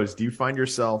shows, do you find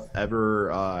yourself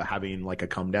ever having like a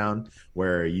come down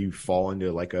where you fall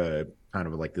into like a kind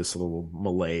of like this little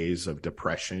malaise of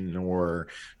depression, or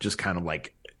just kind of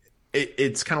like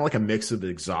it's kind of like a mix of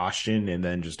exhaustion and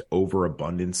then just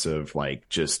overabundance of like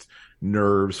just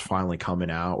nerves finally coming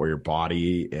out, where your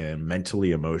body and mentally,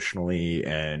 emotionally,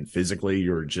 and physically,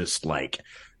 you're just like,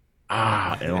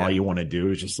 and all you want to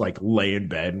do is just like lay in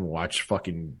bed and watch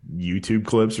fucking YouTube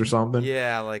clips or something.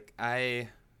 Yeah, like I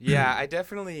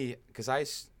definitely, because I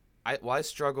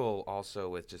struggle also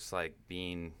with just like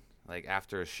being like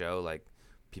after a show, like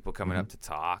people coming up to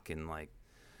talk, and like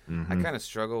I kind of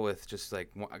struggle with just like,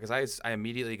 because I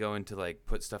immediately go into like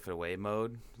put stuff away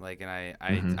mode, like, and I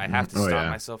have to stop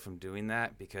myself from doing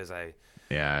that, because I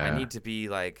need to be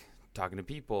like talking to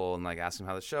people and like ask them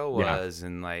how the show was,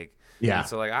 and like. Yeah. And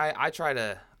so like I try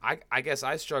to I guess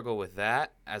I struggle with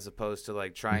that, as opposed to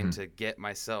like trying to get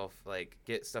myself like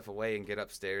get stuff away and get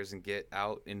upstairs and get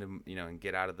out into, you know, and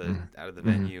get out of the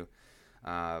venue.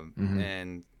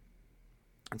 And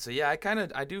so yeah,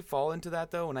 I do fall into that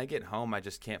though. When I get home, I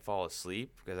just can't fall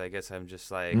asleep, because I guess I'm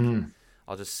just like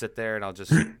I'll just sit there and I'll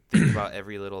just think about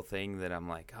every little thing that I'm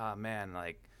like, oh man,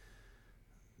 like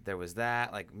there was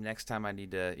that. Like next time I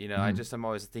need to, Mhm. I'm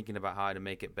always thinking about how to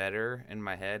make it better in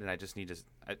my head, and I just need to.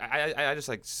 I just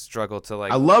like struggle to I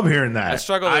like. love hearing I that.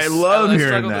 struggle I to. love I hearing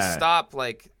struggle to that. stop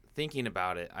like thinking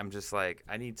about it. I'm just like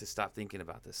I need to stop thinking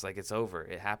about this. Like it's over.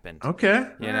 It happened. Okay.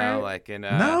 All right. Like and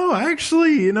No,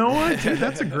 actually, you know what, dude?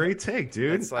 That's a great take, it's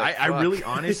dude. like I fuck. really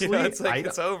honestly, It's like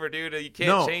it's over, dude. You can't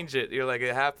no, change it. You're like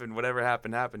it happened. Whatever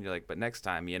happened happened. You're like, but next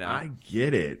time. I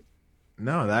get it.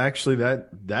 No,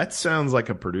 that sounds like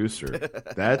a producer.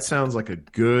 That sounds like a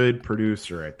good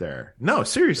producer right there. No, Thank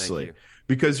seriously, you.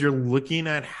 because you're looking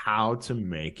at how to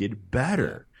make it Yeah.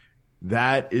 better.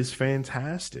 That is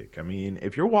fantastic. I mean,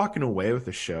 if you're walking away with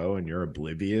a show and you're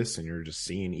oblivious and you're just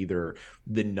seeing either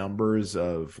the numbers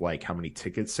of like how many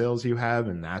ticket sales you have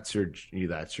and that's your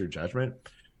judgment.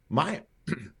 My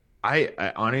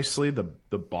I honestly the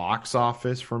box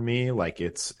office for me like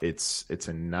it's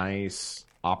a nice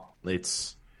op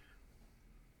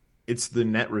it's the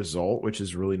net result which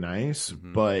is really nice,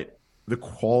 Mm-hmm. but the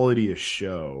quality of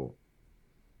show,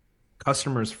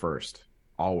 customers first,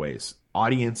 always.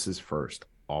 Audiences first,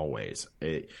 always.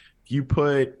 If you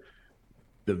put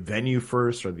the venue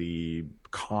first or the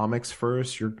comics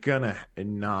first, you're gonna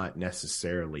not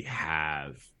necessarily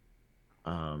have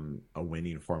a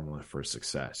winning formula for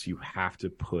success. You have to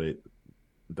put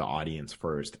the audience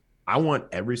first. I want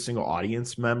every single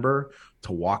audience member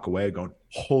to walk away going,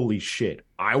 "Holy shit!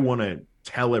 I want to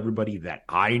tell everybody that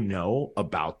I know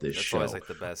about this That's always show. like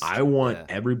the best. I want Yeah.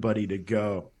 everybody to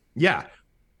go, yeah,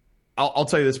 I'll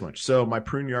tell you this much. So my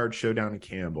Prune Yard Showdown in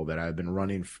Campbell that I've been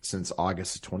running since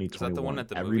August of Is that the one 2021 at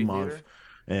the every movie month,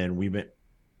 theater? and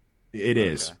it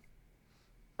is. Okay.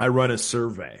 I run a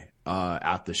survey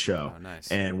at the show, Oh,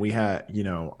 nice. and we had,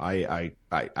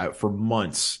 I for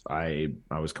months I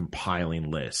was compiling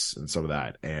lists and some of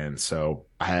that, and so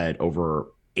I had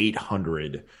over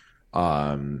 800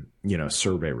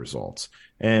 survey results,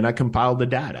 and I compiled the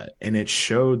data, and it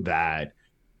showed that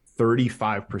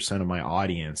 35% of my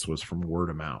audience was from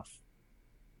word of mouth.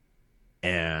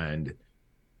 And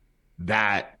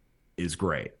that is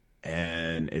great.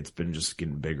 And it's been just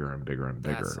getting bigger and bigger and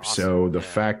That's bigger. awesome. So the Yeah.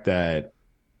 fact that,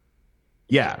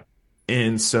 yeah.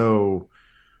 And so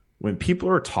when people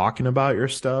are talking about your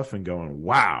stuff and going,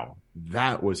 wow,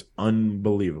 that was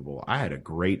unbelievable. I had a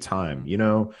great time.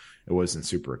 Mm-hmm. It wasn't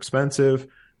super expensive.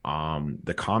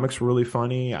 The comics were really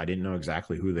funny. I didn't know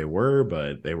exactly who they were,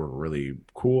 but they were really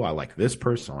cool. I like this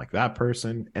person, I like that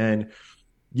person. And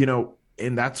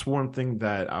that's one thing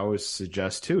that I always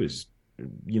suggest too is,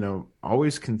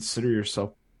 always consider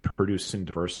yourself producing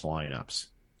diverse lineups.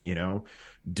 You know,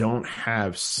 don't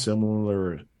have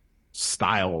similar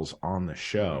styles on the Mm-hmm.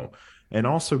 show, and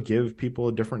also give people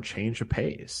a different change of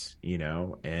pace,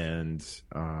 and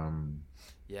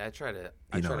Yeah, I try to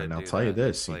and I'll do tell you that.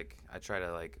 this. It's like I try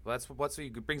to like well, that's what's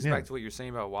what brings Yeah. back to what you're saying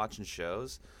about watching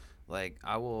shows. Like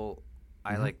I Hmm.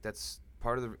 like that's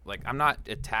part of the like I'm not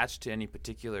attached to any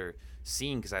particular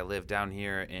scene because I live down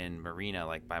here in Marina,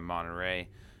 like by Monterey,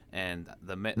 and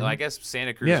I Hmm. guess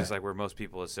Santa Cruz Yeah. is like where most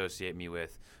people associate me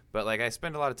with. But like I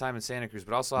spend a lot of time in Santa Cruz,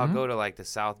 but also I'll Hmm. go to like the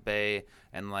South Bay,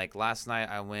 and like last night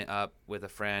I went up with a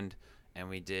friend and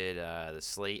we did the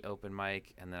Slate open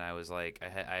mic, and then I was like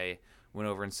I went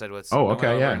over and said Oh, I went okay.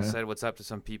 over Yeah. and Yeah. said what's up to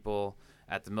some people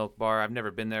at the Milk Bar. I've never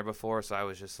been there before, so I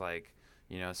was just like,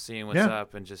 seeing what's Yeah.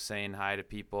 up and just saying hi to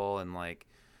people and like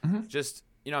Hmm. just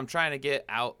I'm trying to get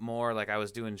out more. Like I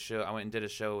was doing show. I went and did a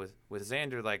show with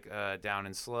Xander like down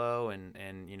in Slow and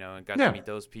got to Yeah. meet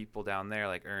those people down there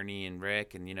like Ernie and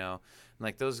Rick and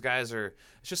like those guys are.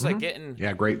 It's just like Hmm. getting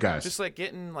Yeah. Great guys. just like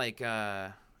getting like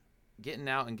getting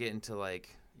out and getting to like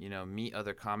meet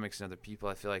other comics and other people.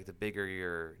 I feel like the bigger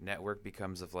your network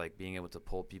becomes of like being able to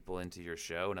pull people into your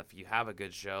show. And if you have a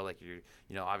good show, like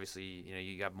you're obviously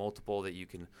you got multiple that you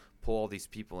can pull all these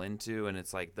people into, and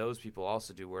it's like those people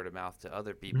also do word of mouth to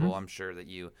other people. Hmm. I'm sure that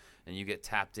you get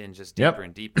tapped in just deeper Yep.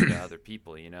 and deeper to other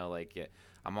people. Like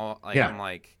I'm all like Yeah.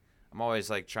 I'm always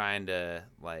like trying to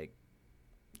like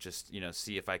just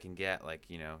see if I can get like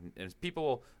and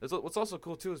people. What's also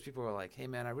cool too is people are like, hey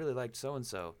man, I really liked so and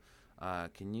so.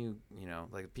 Can you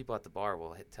like people at the bar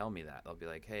will tell me that they'll be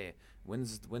like, hey,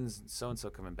 when's so and so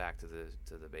coming back to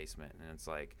the basement? And it's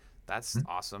like that's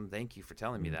awesome. Thank you for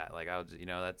telling me that. Like I'll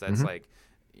that's Hmm. like like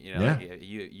Yeah.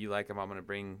 you like them. I'm gonna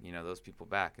bring those people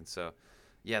back. And so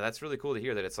yeah, that's really cool to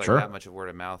hear that it's like that Sure. much of word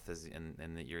of mouth is and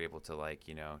that you're able to like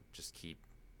just keep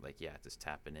like just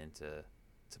tapping into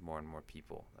to more and more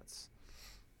people. That's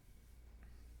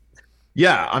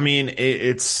Yeah, I mean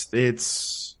it's and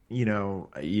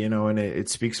it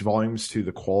speaks volumes to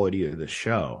the quality of the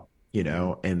show,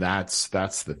 mm-hmm. and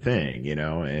that's the thing,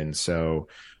 and so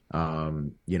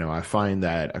I find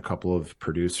that a couple of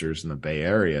producers in the Bay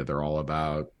Area, they're all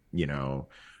about,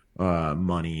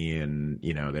 money, and,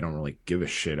 they don't really give a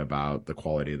shit about the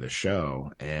quality of the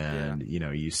show. Yeah. And,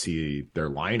 you see their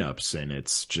lineups and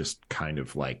it's just kind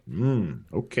of like,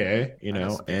 okay, I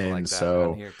know some people and like that around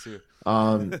so, here too.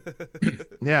 um,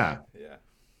 yeah, Yeah.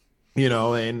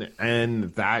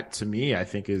 and that to me, I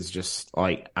think is just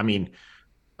like, I mean,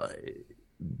 uh,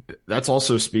 that's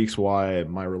also speaks why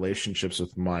my relationships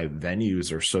with my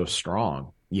venues are so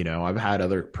strong. I've had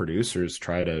other producers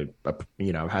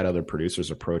I've had other producers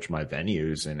approach my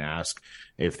venues and ask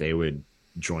if they would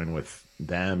join with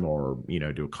them, or,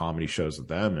 do comedy shows with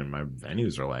them. And my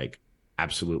venues are like,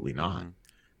 absolutely not.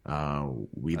 Mm-hmm.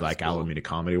 We That's like cool. Alameda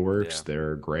Comedy Works. Yeah.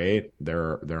 They're great.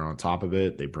 They're on top of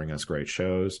it. They bring us great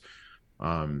shows.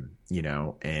 And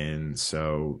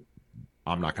so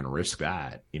I'm not going to risk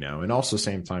that, and also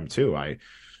same time too, I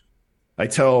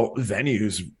tell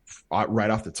venues right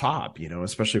off the top,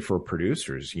 especially for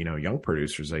producers, young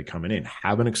producers, they coming in,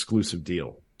 have an exclusive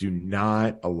deal. Do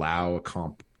not allow a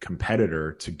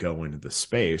competitor to go into the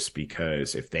space,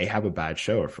 because if they have a bad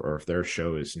show, or if their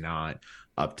show is not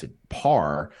up to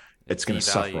par, It it's going to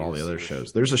suffer all the devalues other your.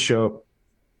 shows. There's a show.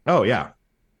 Oh yeah,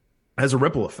 has a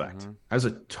ripple effect, Mm-hmm. has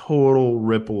a total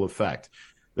ripple effect.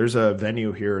 There's a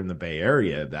venue here in the Bay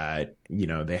Area that,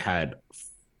 they had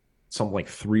something like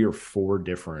 3 or 4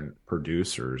 different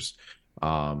producers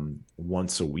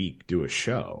once a week do a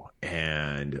show.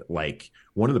 And like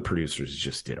one of the producers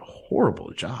just did a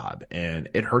horrible job and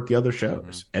it hurt the other Mm-hmm.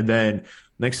 shows. And then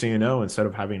next thing you know, instead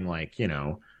of having like,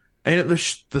 and the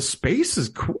space is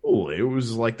cool. It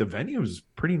was like the venue was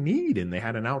pretty neat, and they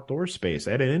had an outdoor space,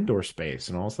 they had an indoor space,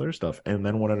 and all this other stuff. And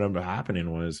then what ended up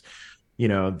happening was,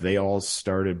 they all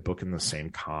started booking the same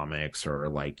comics, or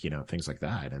like, things like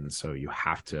that. And so you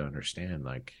have to understand,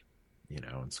 like,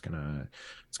 it's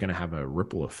gonna have a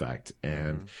ripple effect.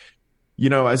 Mm-hmm.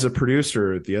 And as a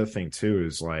producer, the other thing too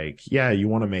is like, yeah, you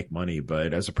want to make money,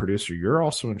 but as a producer, you're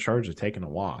also in charge of taking a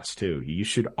loss too. You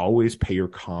should always pay your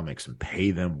comics and pay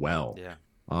them well. Yeah.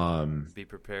 Um, Be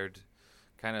prepared.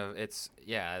 Kind of,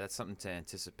 that's something to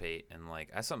anticipate. And like,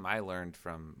 that's something I learned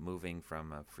from moving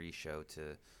from a free show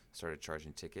to started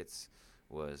charging tickets,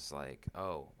 was like,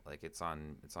 oh, like it's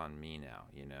on me now,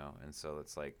 And so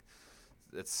it's like,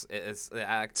 it's the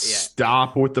act. Yeah.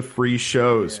 Stop with the free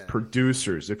shows. Yeah.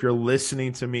 Producers, if you're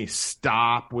listening to me,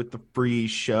 stop with the free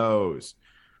shows.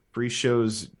 Free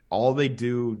shows, all they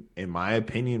do, in my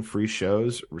opinion, free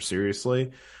shows,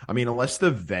 seriously. I mean, unless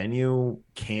the venue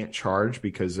can't charge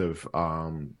because of,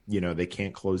 they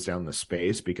can't close down the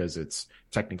space because it's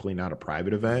technically not a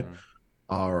private event, Mm-hmm.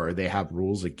 or they have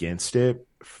rules against it.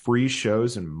 Free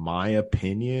shows, in my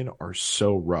opinion, are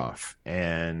so rough.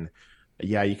 And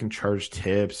yeah, you can charge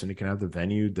tips and you can have the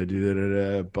venue,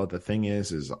 but the thing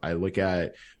is I look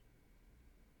at,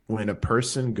 when a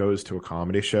person goes to a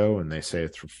comedy show and they say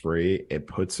it's for free, it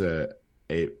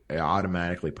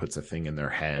automatically puts a thing in their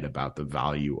head about the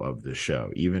value of the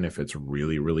show, even if it's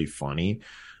really, really funny.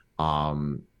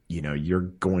 You're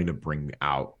going to bring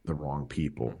out the wrong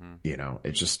people. Mm-hmm.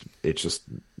 It's just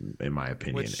in my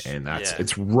opinion, Which, and yeah.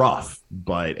 it's rough,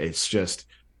 but it's just,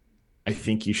 I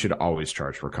think you should always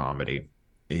charge for comedy.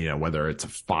 Whether it's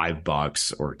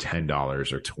 $5 or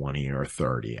 $10 or 20 or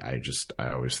 30, I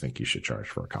always think you should charge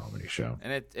for a comedy show.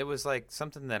 And it was like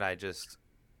something that I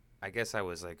guess I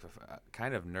was like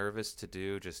kind of nervous to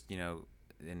do, just,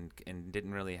 and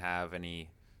didn't really have any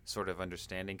sort of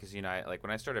understanding. Because, like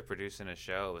when I started producing a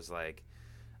show, it was like,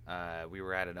 we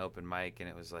were at an open mic and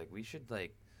it was like, we should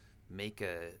like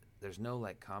there's no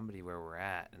like comedy where we're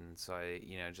at. And so I,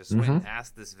 just went and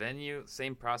asked this venue,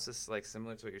 same process, like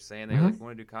similar to what you're saying. They were like,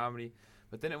 want to do comedy.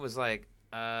 But then it was like,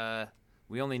 I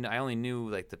only knew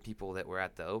like the people that were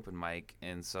at the open mic.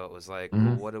 And so it was like,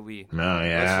 well, what do we, Oh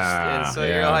yeah. and so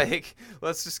yeah. you're like,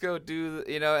 let's just go do,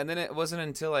 and then it wasn't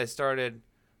until I started,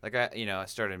 like, I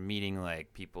started meeting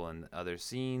like people in other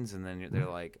scenes, and then they're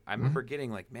like, I remember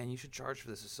getting like, man, you should charge for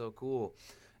this. It's so cool.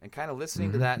 And kind of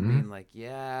listening to that and being like,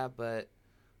 yeah, but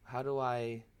how do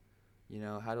I,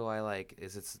 like,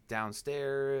 is it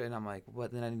downstairs? And I'm like,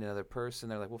 what? Then I need another person.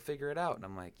 They're like, well, figure it out. And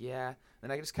I'm like, yeah.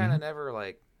 And I just kind of never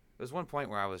like, there was one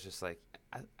point where I was just like,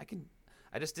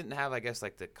 I just didn't have, I guess,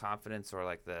 like the confidence or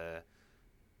like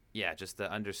just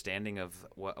the understanding of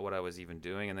what I was even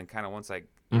doing. And then kind of once I,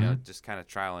 just kind of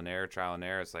trial and error,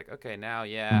 it's like, okay, now,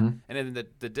 yeah. And then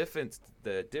the difference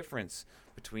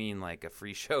between like a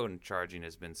free show and charging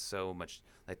has been so much.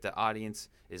 Like the audience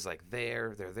is like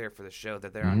they're there for the show, they're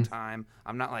there on Mm-hmm. time.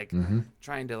 I'm not like Mm-hmm.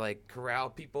 trying to like corral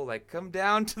people, like come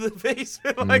down to the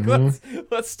basement, like Mm-hmm.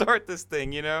 let's start this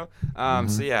thing, you know. Mm-hmm.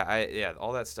 So yeah,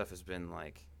 all that stuff has been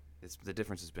like, the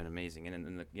difference has been amazing,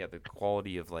 and the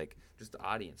quality of like just the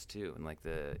audience too, and like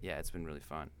it's been really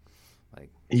fun. Like,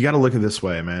 You got to look at it this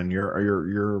way, man.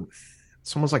 You're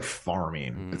it's almost like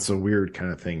farming. mm-hmm, It's a weird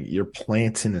kind of thing. You're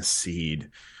planting a seed,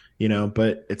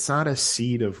 but it's not a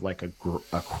seed of like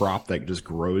a crop that just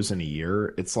grows in a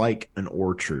year. It's like an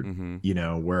orchard,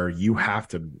 mm-hmm, where you have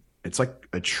to, it's like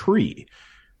a tree.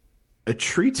 A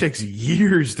tree takes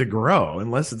years to grow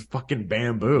unless it's fucking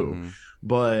bamboo. mm-hmm,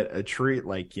 But a tree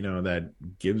like, that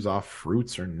gives off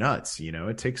fruits or nuts,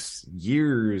 it takes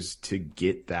years to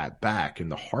get that back in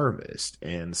the harvest.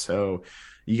 And so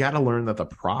you got to learn that the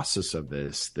process of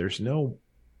this, there's no,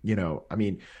 I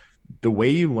mean, the way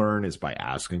you learn is by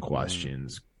asking mm-hmm.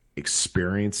 questions,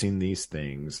 experiencing these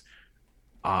things,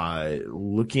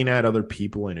 looking at other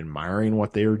people and admiring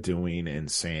what they are doing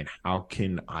and saying, how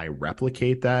can I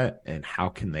replicate that? And how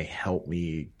can they help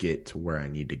me get to where I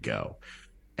need to go?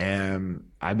 And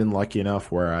I've been lucky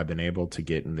enough where I've been able to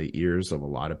get in the ears of a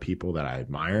lot of people that I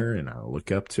admire and I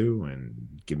look up to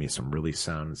and give me some really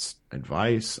sound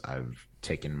advice. I've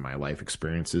taken my life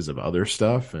experiences of other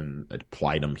stuff and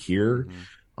applied them here,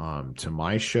 Mm-hmm. to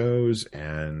my shows.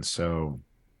 And so,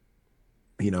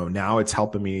 now it's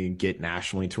helping me get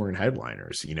nationally touring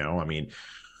headliners. I mean,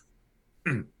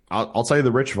 I'll tell you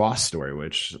the Rich Voss story,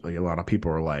 which like, a lot of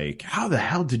people are like, how the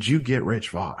hell did you get Rich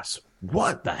Voss?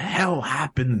 What the hell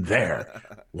happened there?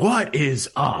 What is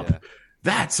up? Yeah.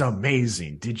 That's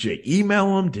amazing. Did you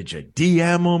email him? Did you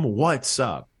DM him? What's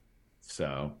up?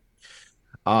 So,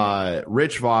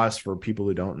 Rich Voss, for people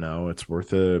who don't know, it's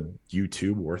worth a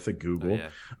YouTube, worth a Google. Oh,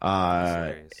 yeah.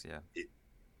 Uh,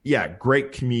 yeah,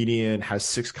 great comedian, has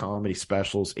 6 comedy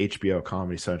specials, HBO,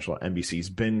 Comedy Central, NBC.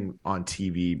 He's been on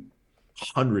TV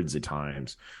hundreds of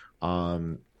times. He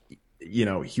was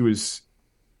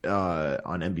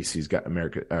on NBC's Got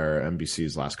America, or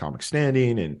NBC's Last Comic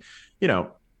Standing, and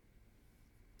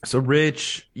so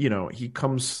Rich, he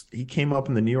came up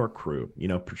in the New York crew,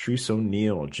 Patrice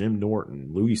O'Neill, Jim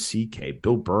Norton, Louis C.K.,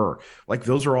 Bill Burr, like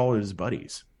those are all his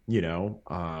buddies, and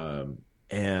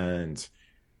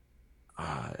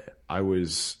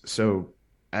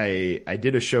I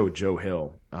did a show with Joe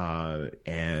Hill,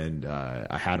 and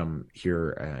I had him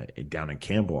here down in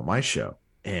Campbell at my show,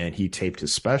 and he taped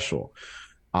his special.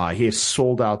 He has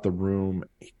sold out the room.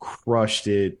 He crushed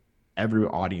it. Every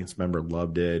audience member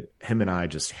loved it. Him and I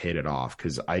just hit it off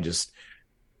because I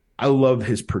love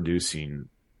his producing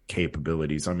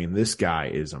capabilities. I mean, this guy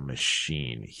is a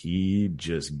machine. He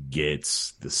just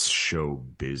gets the show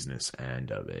business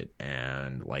end of it,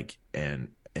 and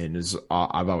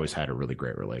I've always had a really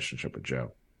great relationship with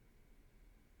Joe.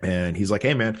 And he's like,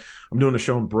 "Hey man, I'm doing a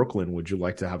show in Brooklyn. Would you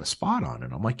like to have a spot on?"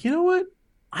 And I'm like, "You know what?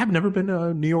 I've never been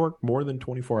to New York more than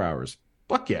 24 hours.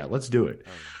 Fuck yeah, let's do it."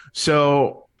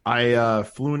 So I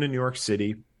flew into New York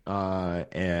City,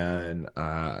 and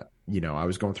I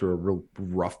was going through a real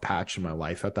rough patch in my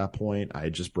life at that point. I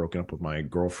had just broken up with my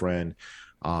girlfriend.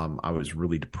 I was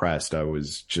really depressed. I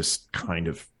was just kind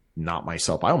of not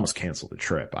myself. I almost canceled the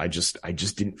trip. I just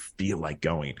didn't feel like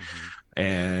going. Mm-hmm.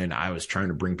 And I was trying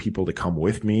to bring people to come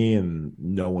with me and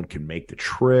no one could make the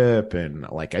trip. And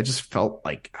like, I just felt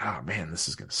like, oh man, this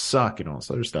is going to suck and all this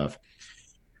other stuff.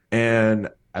 And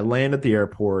I land at the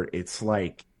airport. It's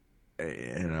like,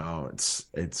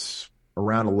 it's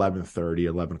around 11:30,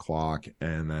 11 o'clock.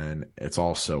 And then it's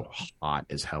also hot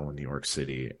as hell in New York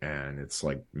City. And it's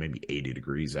like maybe 80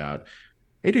 degrees out.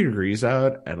 80 degrees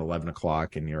out at 11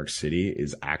 o'clock in New York City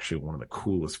is actually one of the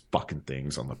coolest fucking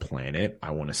things on the planet,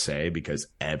 I want to say, because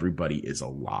everybody is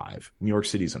alive. New York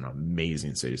City is an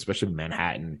amazing city, especially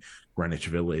Manhattan, Greenwich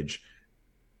Village.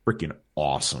 Freaking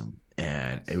awesome.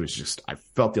 And it was just, I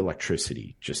felt the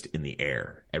electricity just in the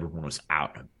air. Everyone was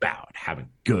out and about having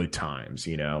good times,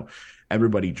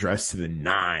 everybody dressed to the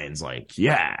nines, like,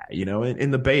 yeah, in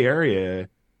the Bay Area,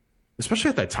 especially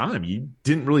at that time, you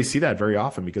didn't really see that very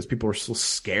often because people were still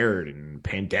scared and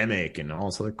pandemic and all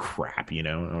this other crap, and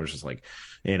I was just like,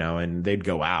 and they'd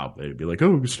go out, they'd be like,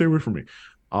 oh, stay away from me.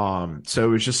 So it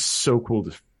was just so cool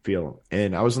to feel.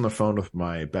 And I was on the phone with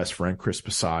my best friend, Chris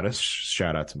Posadas,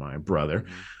 shout out to my brother.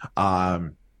 Mm-hmm.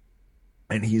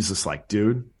 And he's just like,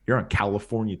 dude, you're on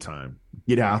California time.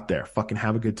 Get out there, fucking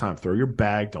have a good time. Throw your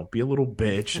bag. Don't be a little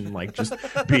bitch and like just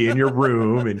be in your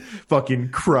room and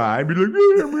fucking cry. Be like,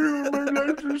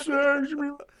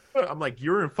 I'm like,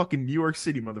 you're in fucking New York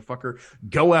City, motherfucker.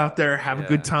 Go out there, have a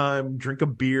good time, drink a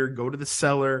beer, go to the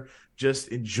cellar, just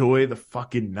enjoy the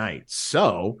fucking night.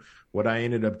 So what I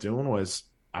ended up doing was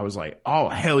I was like, oh,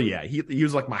 hell yeah. He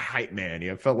was like my hype man.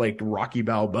 I felt like Rocky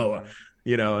Balboa,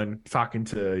 and talking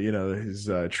to, his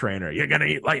trainer. You're going to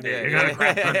eat lightning. Yeah, You're going to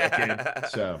grab thunder, kid.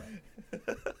 yeah.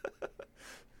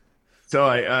 So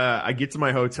I get to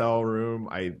my hotel room.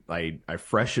 I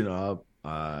freshen up.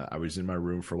 I was in my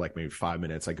room for like maybe 5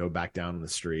 minutes. I go back down the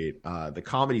street. The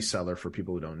Comedy Cellar, for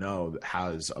people who don't know,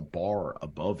 has a bar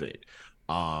above it.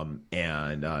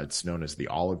 And it's known as the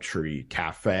Olive Tree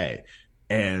Cafe.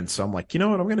 And so I'm like, you know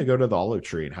what? I'm going to go to the Olive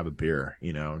Tree and have a beer,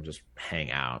 and just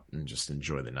hang out and just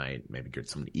enjoy the night. Maybe get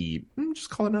something to eat and just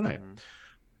call it a night.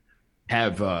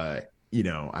 Have, I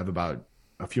have about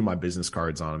a few of my business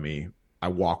cards on me. I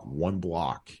walk one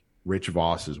block. Rich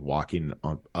Voss is walking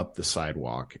up the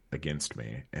sidewalk against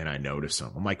me, and I notice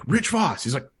him. I'm like, Rich Voss.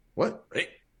 He's like, what?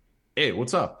 Hey,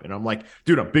 what's up? And I'm like,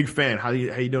 dude, I'm a big fan. How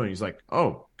you doing? He's like,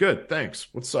 oh, good, thanks.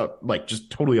 What's up? Like, just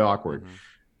totally awkward.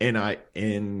 And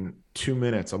in 2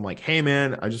 minutes, I'm like, hey,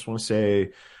 man, I just want to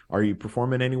say, are you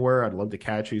performing anywhere? I'd love to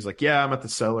catch you. He's like, yeah, I'm at the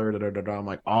Cellar. Da, da, da, da. I'm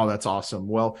like, oh, that's awesome.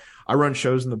 Well, I run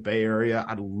shows in the Bay Area.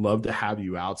 I'd love to have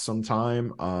you out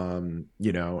sometime. And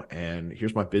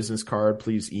here's my business card.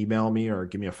 Please email me or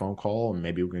give me a phone call and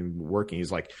maybe we can work. And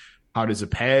he's like, how does it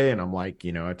pay? And I'm like,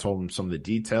 I told him some of the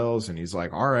details and he's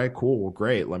like, all right, cool. Well,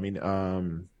 great. Let me,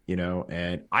 and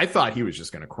I thought he was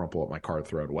just going to crumple up my card,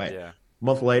 throw it away. Yeah.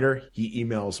 Month later, he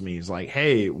emails me. He's like,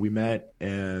 "Hey, we met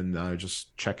and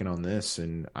just checking on this."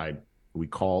 And we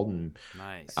called and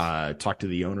talked to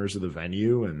the owners of the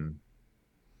venue and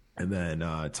then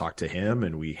talked to him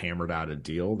and we hammered out a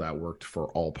deal that worked for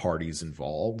all parties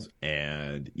involved.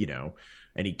 And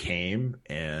and he came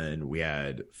and we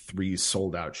had 3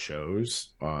 sold out shows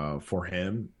for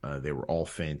him. They were all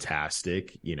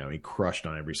fantastic. He crushed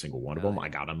on every single one of them. I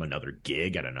got him another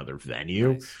gig at another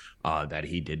venue that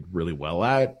he did really well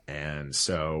at. And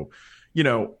so,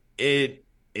 it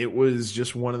was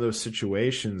just one of those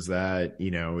situations that,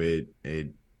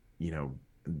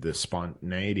 the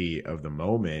spontaneity of the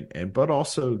moment but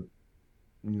also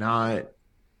not,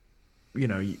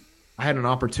 I had an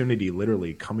opportunity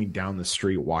literally coming down the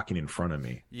street, walking in front of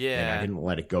me. Yeah. And I didn't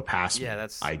let it go past me.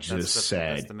 I just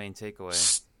said, that's the main takeaway.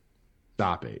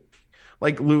 Stop it.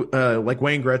 Like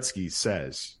Wayne Gretzky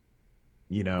says,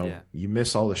 you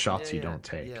miss all the shots you don't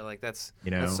take. Yeah, like that's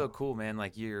so cool, man.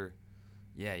 Like you're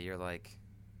like,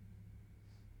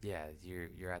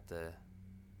 you're at the,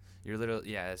 you're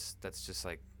literally, that's just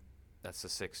like, that's a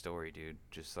sick story, dude.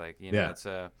 Just like, it's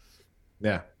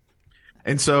yeah.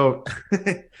 And so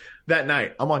that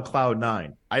night, I'm on cloud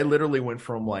 9. I literally went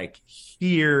from like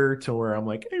here to where I'm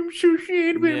like, I'm so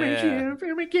sad about myself.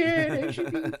 Oh my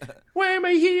God, why am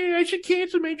I here? I should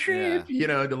cancel my trip.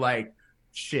 To like,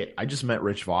 shit. I just met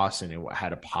Rich Voss and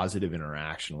had a positive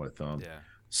interaction with him. Yeah.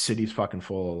 City's fucking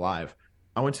full of life.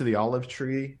 I went to the Olive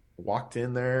Tree, walked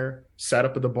in there, sat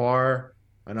up at the bar,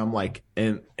 and I'm like,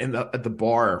 at the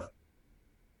bar.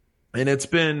 And it's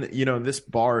been, this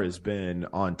bar has been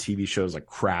on TV shows like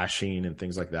Crashing and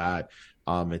things like that.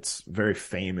 It's very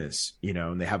famous,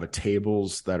 and they have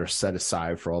tables that are set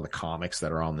aside for all the comics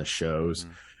that are on the shows.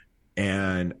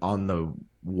 And on the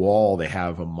wall, they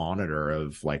have a monitor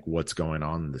of like what's going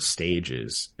on in the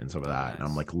stages and some of that. Nice. And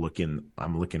I'm like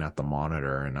I'm looking at the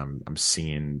monitor and I'm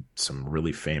seeing some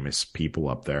really famous people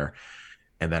up there.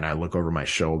 And then I look over my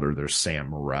shoulder, there's Sam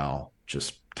Morril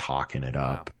just talking it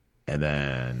up. Wow. And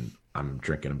then I'm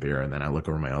drinking a beer, and then I look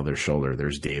over my other shoulder.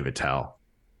 There's Dave Attell,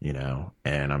 and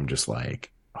I'm just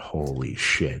like, holy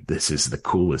shit, this is the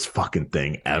coolest fucking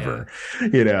thing ever,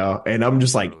 and I'm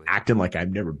just like acting like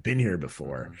I've never been here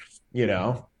before,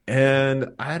 and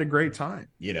I had a great time,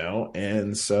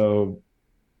 and so,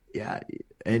 yeah.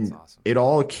 And awesome. It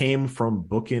all came from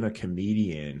booking a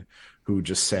comedian who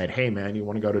just said, hey man, you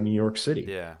want to go to New York City?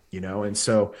 Yeah. And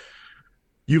so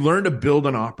you learn to build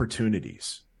on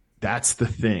opportunities. That's the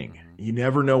thing. You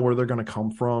never know where they're going to come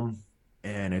from,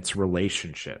 and it's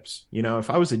relationships.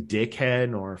 If I was a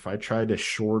dickhead or if I tried to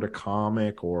short a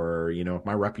comic or, if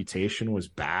my reputation was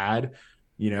bad,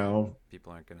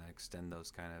 people aren't going to extend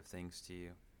those kind of things to you.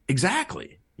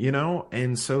 Exactly.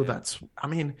 And so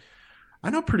I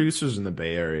know producers in the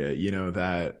Bay Area,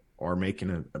 that are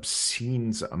making an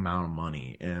obscene amount of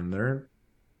money, and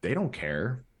they don't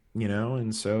care.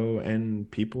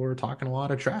 And people are talking a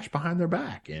lot of trash behind their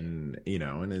back, and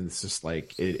it's just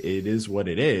like it is what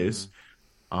it is.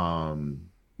 But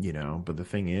the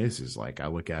thing is like, I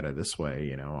look at it this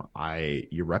way,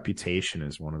 your reputation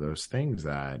is one of those things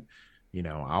that,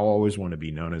 I'll always want to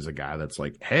be known as a guy that's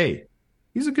like, hey,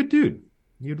 he's a good dude,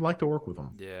 you'd like to work with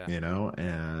them, Yeah. you know,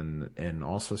 and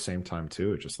also same time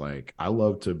too, it's just like I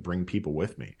love to bring people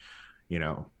with me, you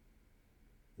know.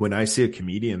 When I see a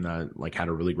comedian that like had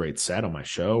a really great set on my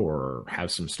show or have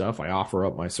some stuff, I offer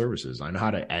up my services. I know how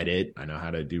to edit, I know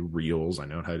how to do reels, I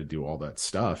know how to do all that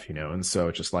stuff, you know. And so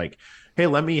it's just like, hey,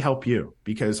 let me help you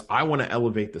because I want to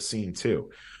elevate the scene too.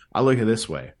 I look at it this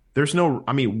way. There's no,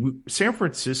 I mean, San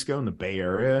Francisco and the Bay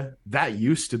Area, that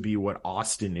used to be what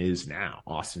Austin is now.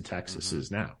 Austin, Texas is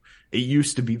now. It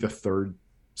used to be the third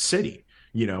city,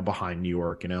 you know, behind New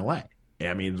York and LA.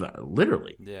 I mean,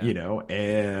 literally, Yeah. you know,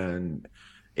 and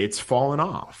it's fallen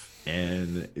off.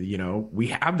 And, you know, we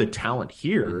have the talent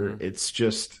here. It's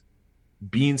just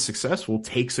being successful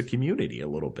takes a community a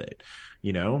little bit,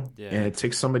 you know, Yeah. and it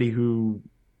takes somebody who,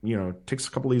 you know, takes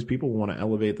a couple of these people who want to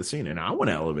elevate the scene. And I want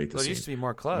to elevate the Well, there scene. used to be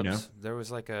more clubs. You know? There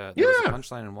was like a Yeah.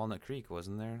 Punchline in Walnut Creek,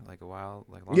 wasn't there? Like a while,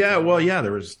 like a long Yeah, time well, ago? yeah,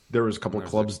 there was a couple of There's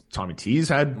clubs. Tommy T's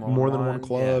had more than one Yeah.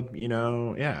 club, you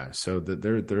know. Yeah, so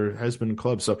there has been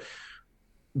clubs. So,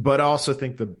 but I also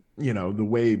think the you know the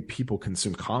way people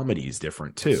consume comedy is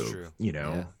different too. That's true.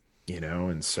 You know,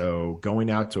 and so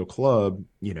going out to a club,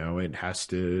 you know, it has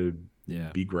to Yeah.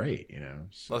 be great, you know.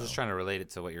 I was just So. trying to relate it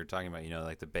to what you were talking about. You know,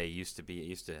 like the Bay used to be. It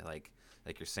used to like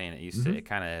you're saying. It used to. It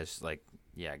kind of has like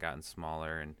gotten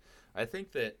smaller. And I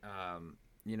think that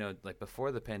you know, like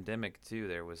before the pandemic too,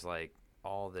 there was like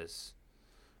all this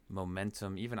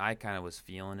momentum. Even I kind of was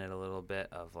feeling it a little bit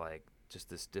of like just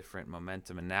this different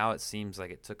momentum. And now it seems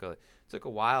like it took a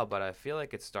while, but I feel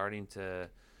like it's starting to,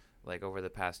 like over the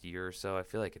past year or so, I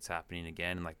feel like it's happening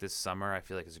again. And like this summer, I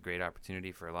feel like it's a great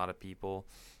opportunity for a lot of people,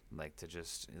 like to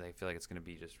just, I feel like it's going to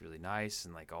be just really nice.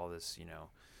 And like all this, you know,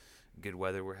 good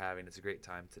weather we're having, it's a great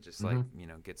time to just like, you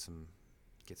know, get some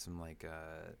like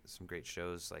some great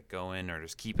shows like going, or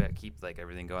just keep like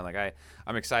everything going. Like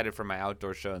I'm excited for my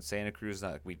outdoor show in Santa Cruz.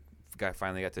 Like we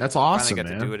finally got to That's awesome, finally got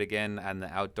man. to do it again on the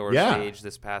outdoor Yeah. stage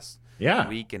this past Yeah.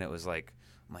 week, and it was like,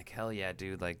 I'm like, hell yeah,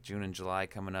 dude! Like June and July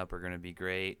coming up are gonna be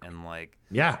great, and like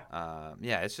Yeah.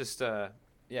 it's just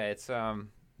it's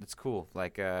cool.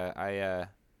 Like I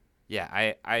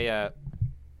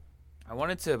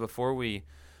wanted to, before we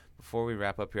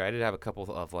wrap up here, I did have a couple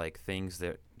of like things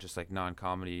that just like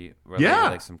non-comedy related, Yeah.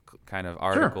 like some kind of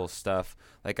article stuff.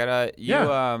 Like you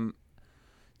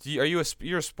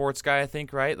you're a sports guy, I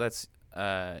think, right? That's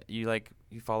you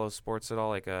follow sports at all?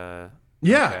 Like Yeah.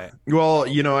 Okay. Well,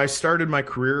 you know, I started my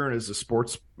career as a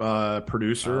sports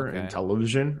producer in Okay.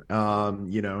 television.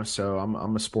 You know, so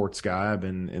I'm a sports guy. I've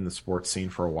been in the sports scene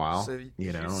for a while. So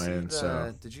You know, and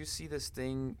so did you see this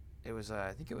thing? It was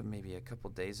I think it was maybe a couple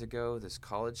days ago. This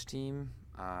college team,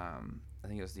 I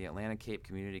think it was the Atlanta Cape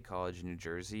Community College in New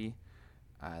Jersey.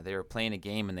 They were playing a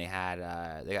game and they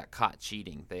got caught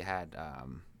cheating. They had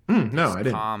no, I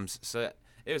didn't. comms. So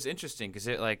it was interesting because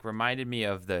it like reminded me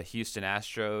of the Houston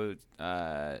Astro.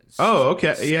 Oh,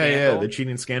 okay, yeah, scandal. the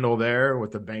cheating scandal there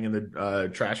with the banging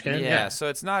the trash can. Yeah, so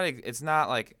it's not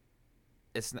like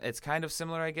it's kind of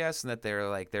similar, I guess, in that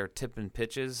they're tipping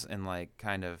pitches and like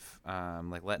kind of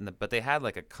like letting but they had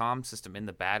like a comm system in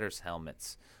the batters'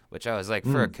 helmets, which I was like,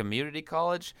 for a community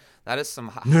college, that is some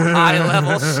high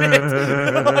level shit.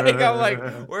 Like I'm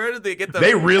like, where did they get the?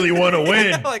 They really want to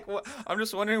win. Like I'm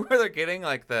just wondering where they're getting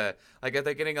like if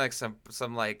they're getting like some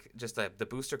like just the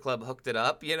booster club hooked it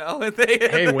up, you know?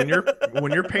 Hey, when you're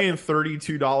paying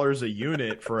 $32 a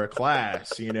unit for a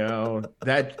class, you know,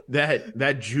 that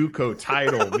JUCO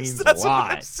title means a That's what I'm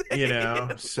lot, saying. you know.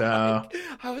 So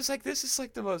I was like, this is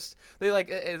like the most. They like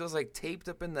it was like taped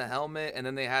up in the helmet, and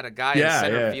then they had a guy Yeah, in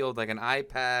center yeah. field like an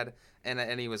iPad,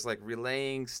 and he was like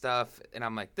relaying stuff, and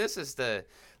I'm like, this is the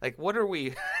like, what are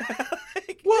we?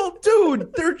 Like, well,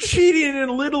 dude, they're cheating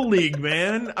in Little League,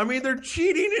 man. I mean, they're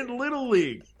cheating in Little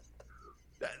League.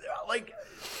 Like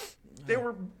they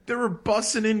were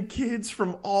bussing in kids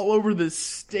from all over the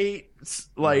state,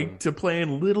 like to play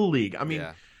in Little League. I mean,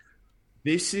 yeah,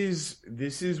 this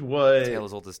is what tale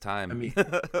as old as time. I mean,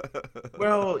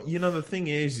 well, you know, the thing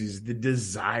is the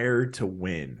desire to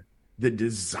win, the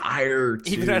desire to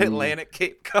even at Atlantic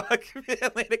Cape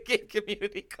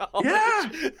Community College. Yeah,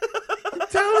 I'm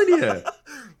telling you.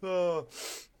 Oh.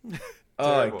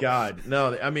 Oh Terrible. God,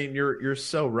 no! I mean, you're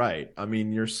so right. I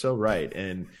mean, you're so right,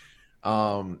 and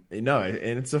no,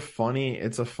 and it's a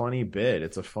funny bit.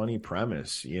 It's a funny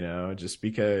premise, you know, just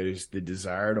because the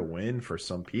desire to win for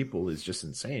some people is just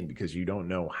insane because you don't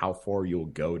know how far you'll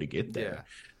go to get there.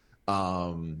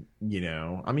 You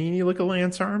know, I mean, you look at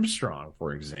Lance Armstrong,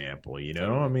 for example, you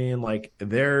know, I Totally. mean, like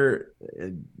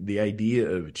the idea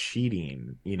of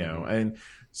cheating, you know, Mm-hmm. and,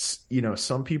 you know,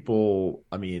 some people,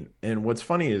 I mean, and what's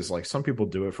funny is like some people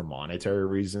do it for monetary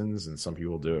reasons and some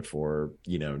people do it for,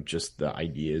 you know, just the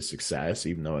idea of success,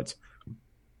 even though it's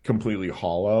completely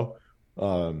hollow,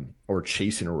 or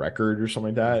chasing a record or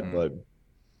something like that. Mm-hmm. But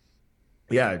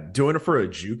yeah, doing it for a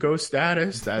JUCO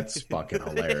status, that's fucking Yeah,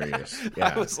 hilarious. I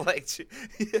Yeah. was like,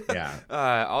 yeah.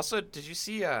 Yeah. Also, did you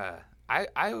see? I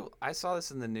saw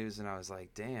this in the news and I was like,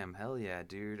 damn, hell yeah,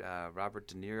 dude. Robert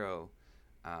De Niro,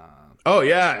 uh, Oh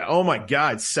yeah. Oh my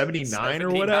God. 79 or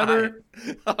 79. whatever.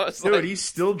 I was Dude, like, he's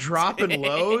still dropping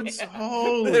loads. damn, they're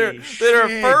Holy they're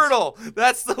shit. fertile.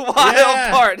 That's the wild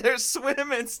Yeah. part. They're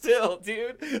swimming still,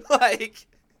 dude. Like,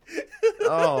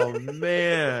 Oh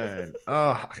man.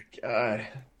 Oh God.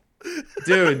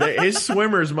 Dude, his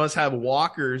swimmers must have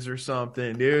walkers or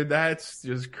something, dude. That's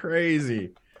just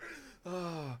crazy.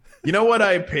 oh, You know what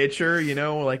I picture? You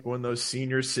know, like when those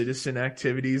senior citizen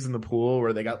activities in the pool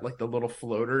where they got like the little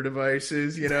floater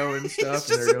devices, you know, and he's stuff, and just.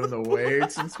 they're doing the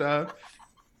weights and stuff.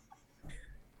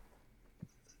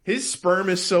 His sperm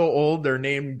is so old they're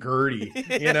named Gertie.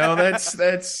 You know, Yeah.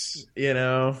 that's you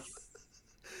know,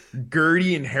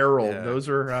 Gertie and Harold. Yeah. Those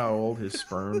are how old his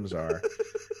sperms are.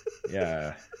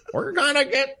 Yeah. We're gonna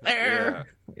get Yeah. there.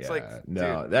 It's like, Yeah. dude,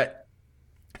 No, that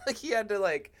like he had to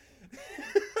like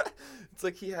it's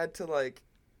like he had to like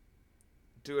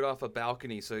do it off a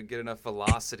balcony so he'd get enough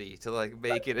velocity to like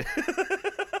make it.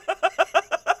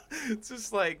 It's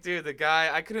just like, dude, the guy,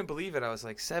 I couldn't believe it. I was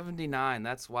like 79,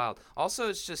 that's wild. Also,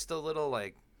 it's just a little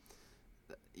like,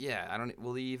 yeah, I don't,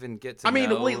 will he even get to I mean,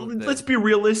 know the. let's be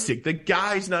realistic. The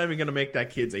guy's not even going to make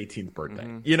that kid's 18th birthday.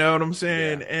 Mm-hmm. You know what I'm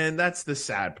saying? Yeah. And that's the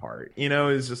sad part, you know,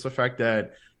 is just the fact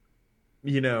that,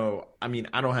 you know, I mean,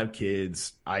 I don't have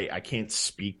kids. I can't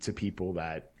speak to people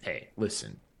that, hey,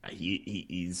 listen,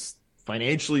 he's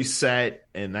financially set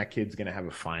and that kid's going to have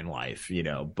a fine life, you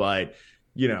know, but,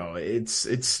 you know, it's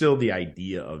still the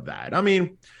idea of that. I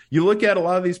mean, you look at a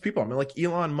lot of these people, I mean, like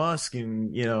Elon Musk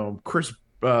and, you know,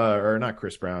 or not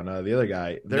Chris Brown, the other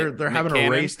guy. They're Nick having a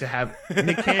Cannon. race to have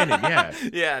Nick Cannon. Yeah,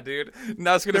 Yeah, dude. And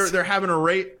I was gonna they're say, having a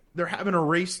rate. They're having a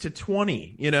race to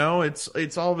 20. You know, it's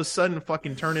all of a sudden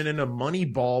fucking turning into money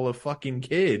ball of fucking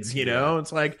kids. You yeah. know,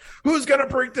 it's like who's gonna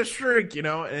break the streak? You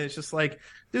know, and it's just like,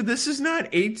 dude, this is not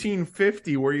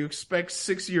 1850 where you expect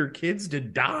 6 of your kids to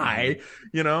die.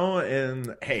 You know,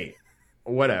 and hey,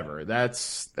 whatever.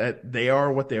 That's that. They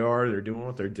are what they are. They're doing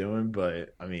what they're doing.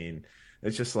 But I mean,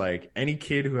 it's just like any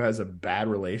kid who has a bad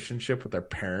relationship with their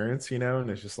parents, you know, and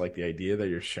it's just like the idea that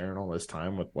you're sharing all this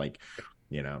time with like,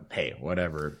 you know, hey,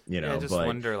 whatever, you Yeah, I know, just but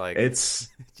wonder, like, it's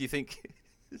do you think,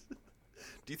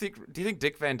 do you think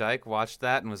Dick Van Dyke watched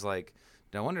that and was like,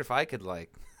 I wonder if I could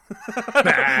like, wonder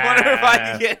if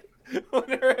I could get,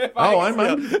 wonder if I oh, could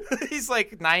I'm still. He's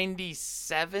like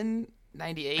 97,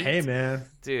 98. hey man,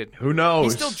 Dude, who knows?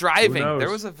 he's still Who driving. knows? There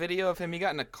was a video of him. He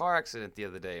got in a car accident the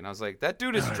other day, and I was like, "That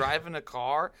dude is driving a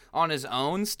car on his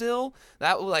own still."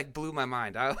 That like blew my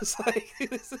mind. I was like,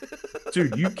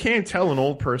 Dude, you can't tell an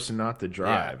old person not to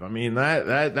drive. Yeah. I mean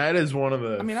that is one of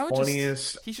the I mean, I would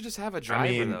funniest. just. He should just have a driver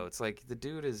mean, though. It's like the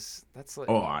dude is. That's like.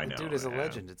 oh, I The know, dude is a yeah.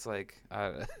 legend. It's like.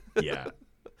 Yeah, I yeah,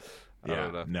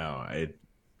 don't know. no, it.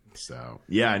 So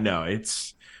yeah, no,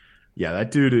 it's yeah.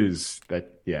 That dude is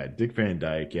that. Yeah, Dick Van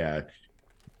Dyke. Yeah,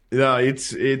 no,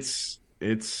 it's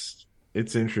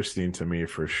interesting to me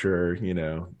for sure. You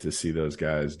know, to see those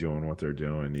guys doing what they're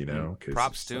doing. You know, because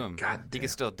Props to him. God He damn. can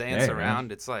still dance Hey, around.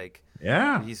 man. It's like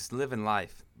Yeah, he's living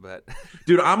life. But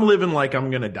dude, I'm living like I'm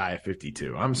gonna die at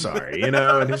 52. I'm sorry, you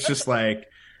know, and it's just like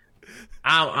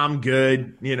I'm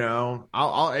good, you know.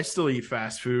 I still eat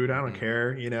fast food. I don't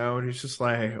care, you know. And it's just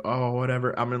like, oh,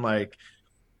 whatever. I mean, like,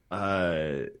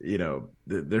 you know,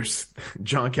 there's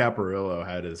John Caparulo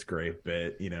had his great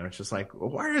bit, you know. It's just like,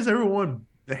 why is everyone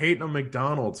hating on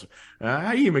McDonald's?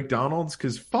 I eat McDonald's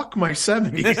because fuck my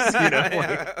 70s, you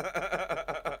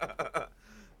know.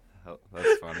 Oh,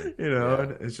 that's funny. You know, Yeah.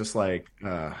 and it's just like,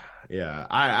 yeah,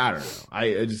 I don't know.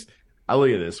 I just, I look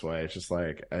at it this way. It's just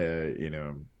like, you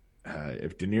know,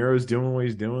 if De Niro's doing what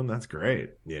he's doing, that's great,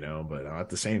 you know, but at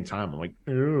the same time, I'm like,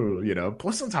 ooh, you know,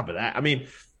 plus on top of that, I mean,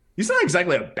 he's not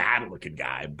exactly a bad looking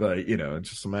guy, but, you know,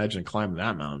 just imagine climbing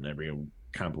that mountain every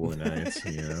couple of nights,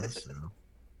 you know, so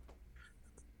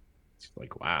it's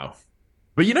like, wow.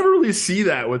 But you never really see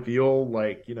that with the old,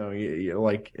 like, you know,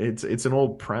 like it's an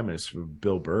old premise with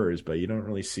Bill Burr's, but you don't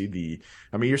really see the.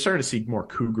 I mean, you're starting to see more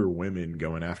cougar women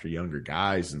going after younger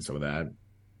guys and some of that.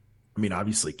 I mean,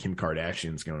 obviously Kim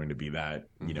Kardashian's going to be that,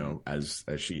 you know, as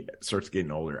she starts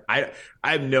getting older. I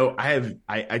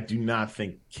do not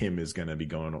think Kim is going to be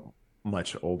going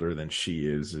much older than she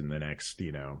is in the next,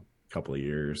 you know, couple of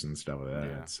years and stuff like that.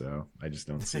 Yeah. So I just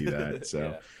don't see that.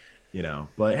 So, you know,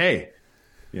 but hey,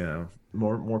 you know,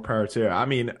 more power to her. I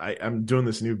mean, I'm doing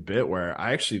this new bit where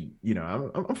I actually, you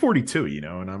know, I'm 42, you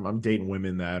know, and I'm dating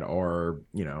women that are,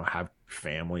 you know, have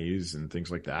families and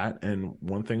things like that. And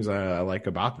one things I like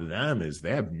about them is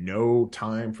they have no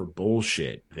time for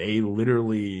bullshit.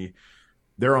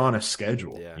 They're on a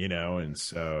schedule, you know, and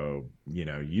so, you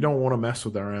know, you don't want to mess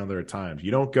with them around their times. You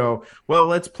don't go, well,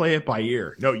 let's play it by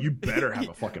ear. No, you better have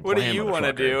a fucking what plan. What do you want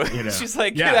to do? You know? She's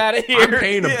like, get out of here. I'm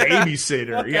paying a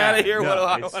babysitter. Get out of here. What do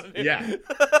I want to do? Yeah.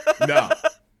 No,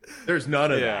 there's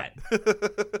none of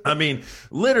that. I mean,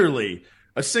 literally,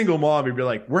 a single mom would be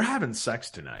like, we're having sex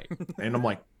tonight. And I'm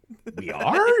like, we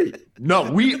are?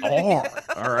 No, we are.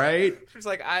 All right. She's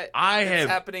like, it's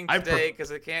happening today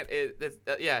because it can't.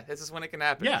 This is when it can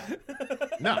happen. Yeah.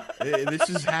 No, this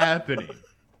is happening.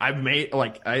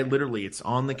 It's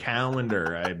on the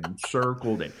calendar. I've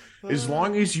circled it. As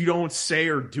long as you don't say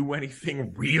or do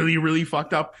anything really, really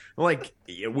fucked up, like,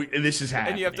 this is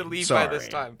happening. And you have to leave by this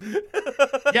time.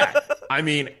 Yeah. I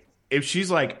mean, if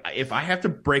she's like, if I have to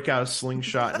break out a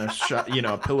slingshot and a shot, you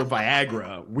know, a pill of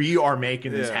Viagra, we are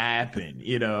making this happen,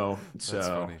 you know.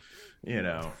 So, you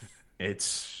know,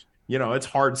 it's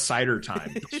hard cider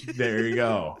time. There you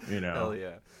go, you know. Hell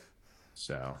yeah.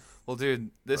 So, well, dude,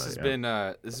 this has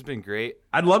been great.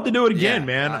 I'd love to do it again,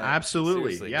 man.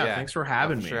 Absolutely. Yeah, thanks for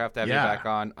having me. Sure, have to have you back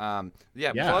on.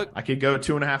 I could go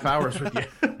 2.5 hours with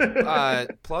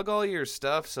you. Plug all your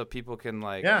stuff so people can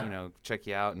you know, check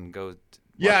you out and go.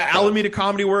 Yeah, Alameda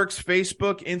Comedy Works,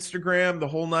 Facebook, Instagram, the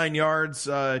whole 9 yards.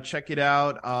 Check it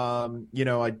out. You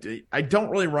know, I don't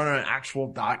really run an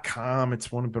actual.com. It's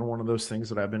been one of those things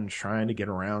that I've been trying to get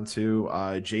around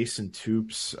to. Jason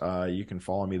Toupes, you can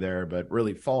follow me there, but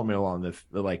really follow me along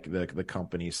the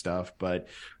company stuff. But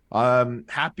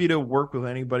happy to work with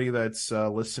anybody that's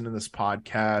listening to this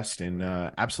podcast, and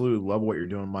absolutely love what you're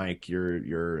doing, Mike.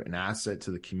 You're an asset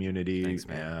to the community. Thanks,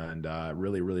 man. And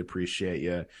really, really appreciate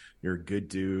you. You're a good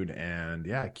dude, and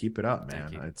yeah, keep it up,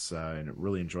 man. It's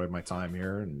really enjoyed my time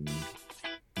here, and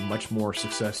much more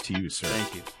success to you, sir.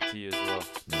 Thank you. To you as well.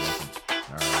 You're welcome.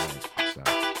 All right. So.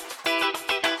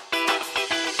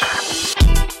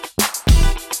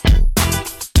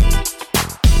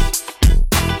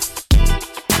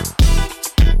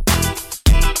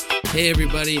 Hey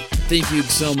everybody, thank you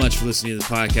so much for listening to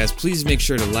the podcast. Please make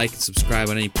sure to like and subscribe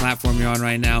on any platform you're on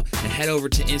right now, and head over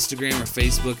to Instagram or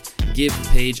Facebook. Give the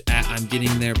page at I'm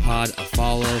Getting There Pod a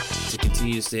follow to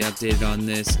continue to stay updated on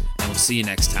this, and we'll see you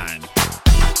next time.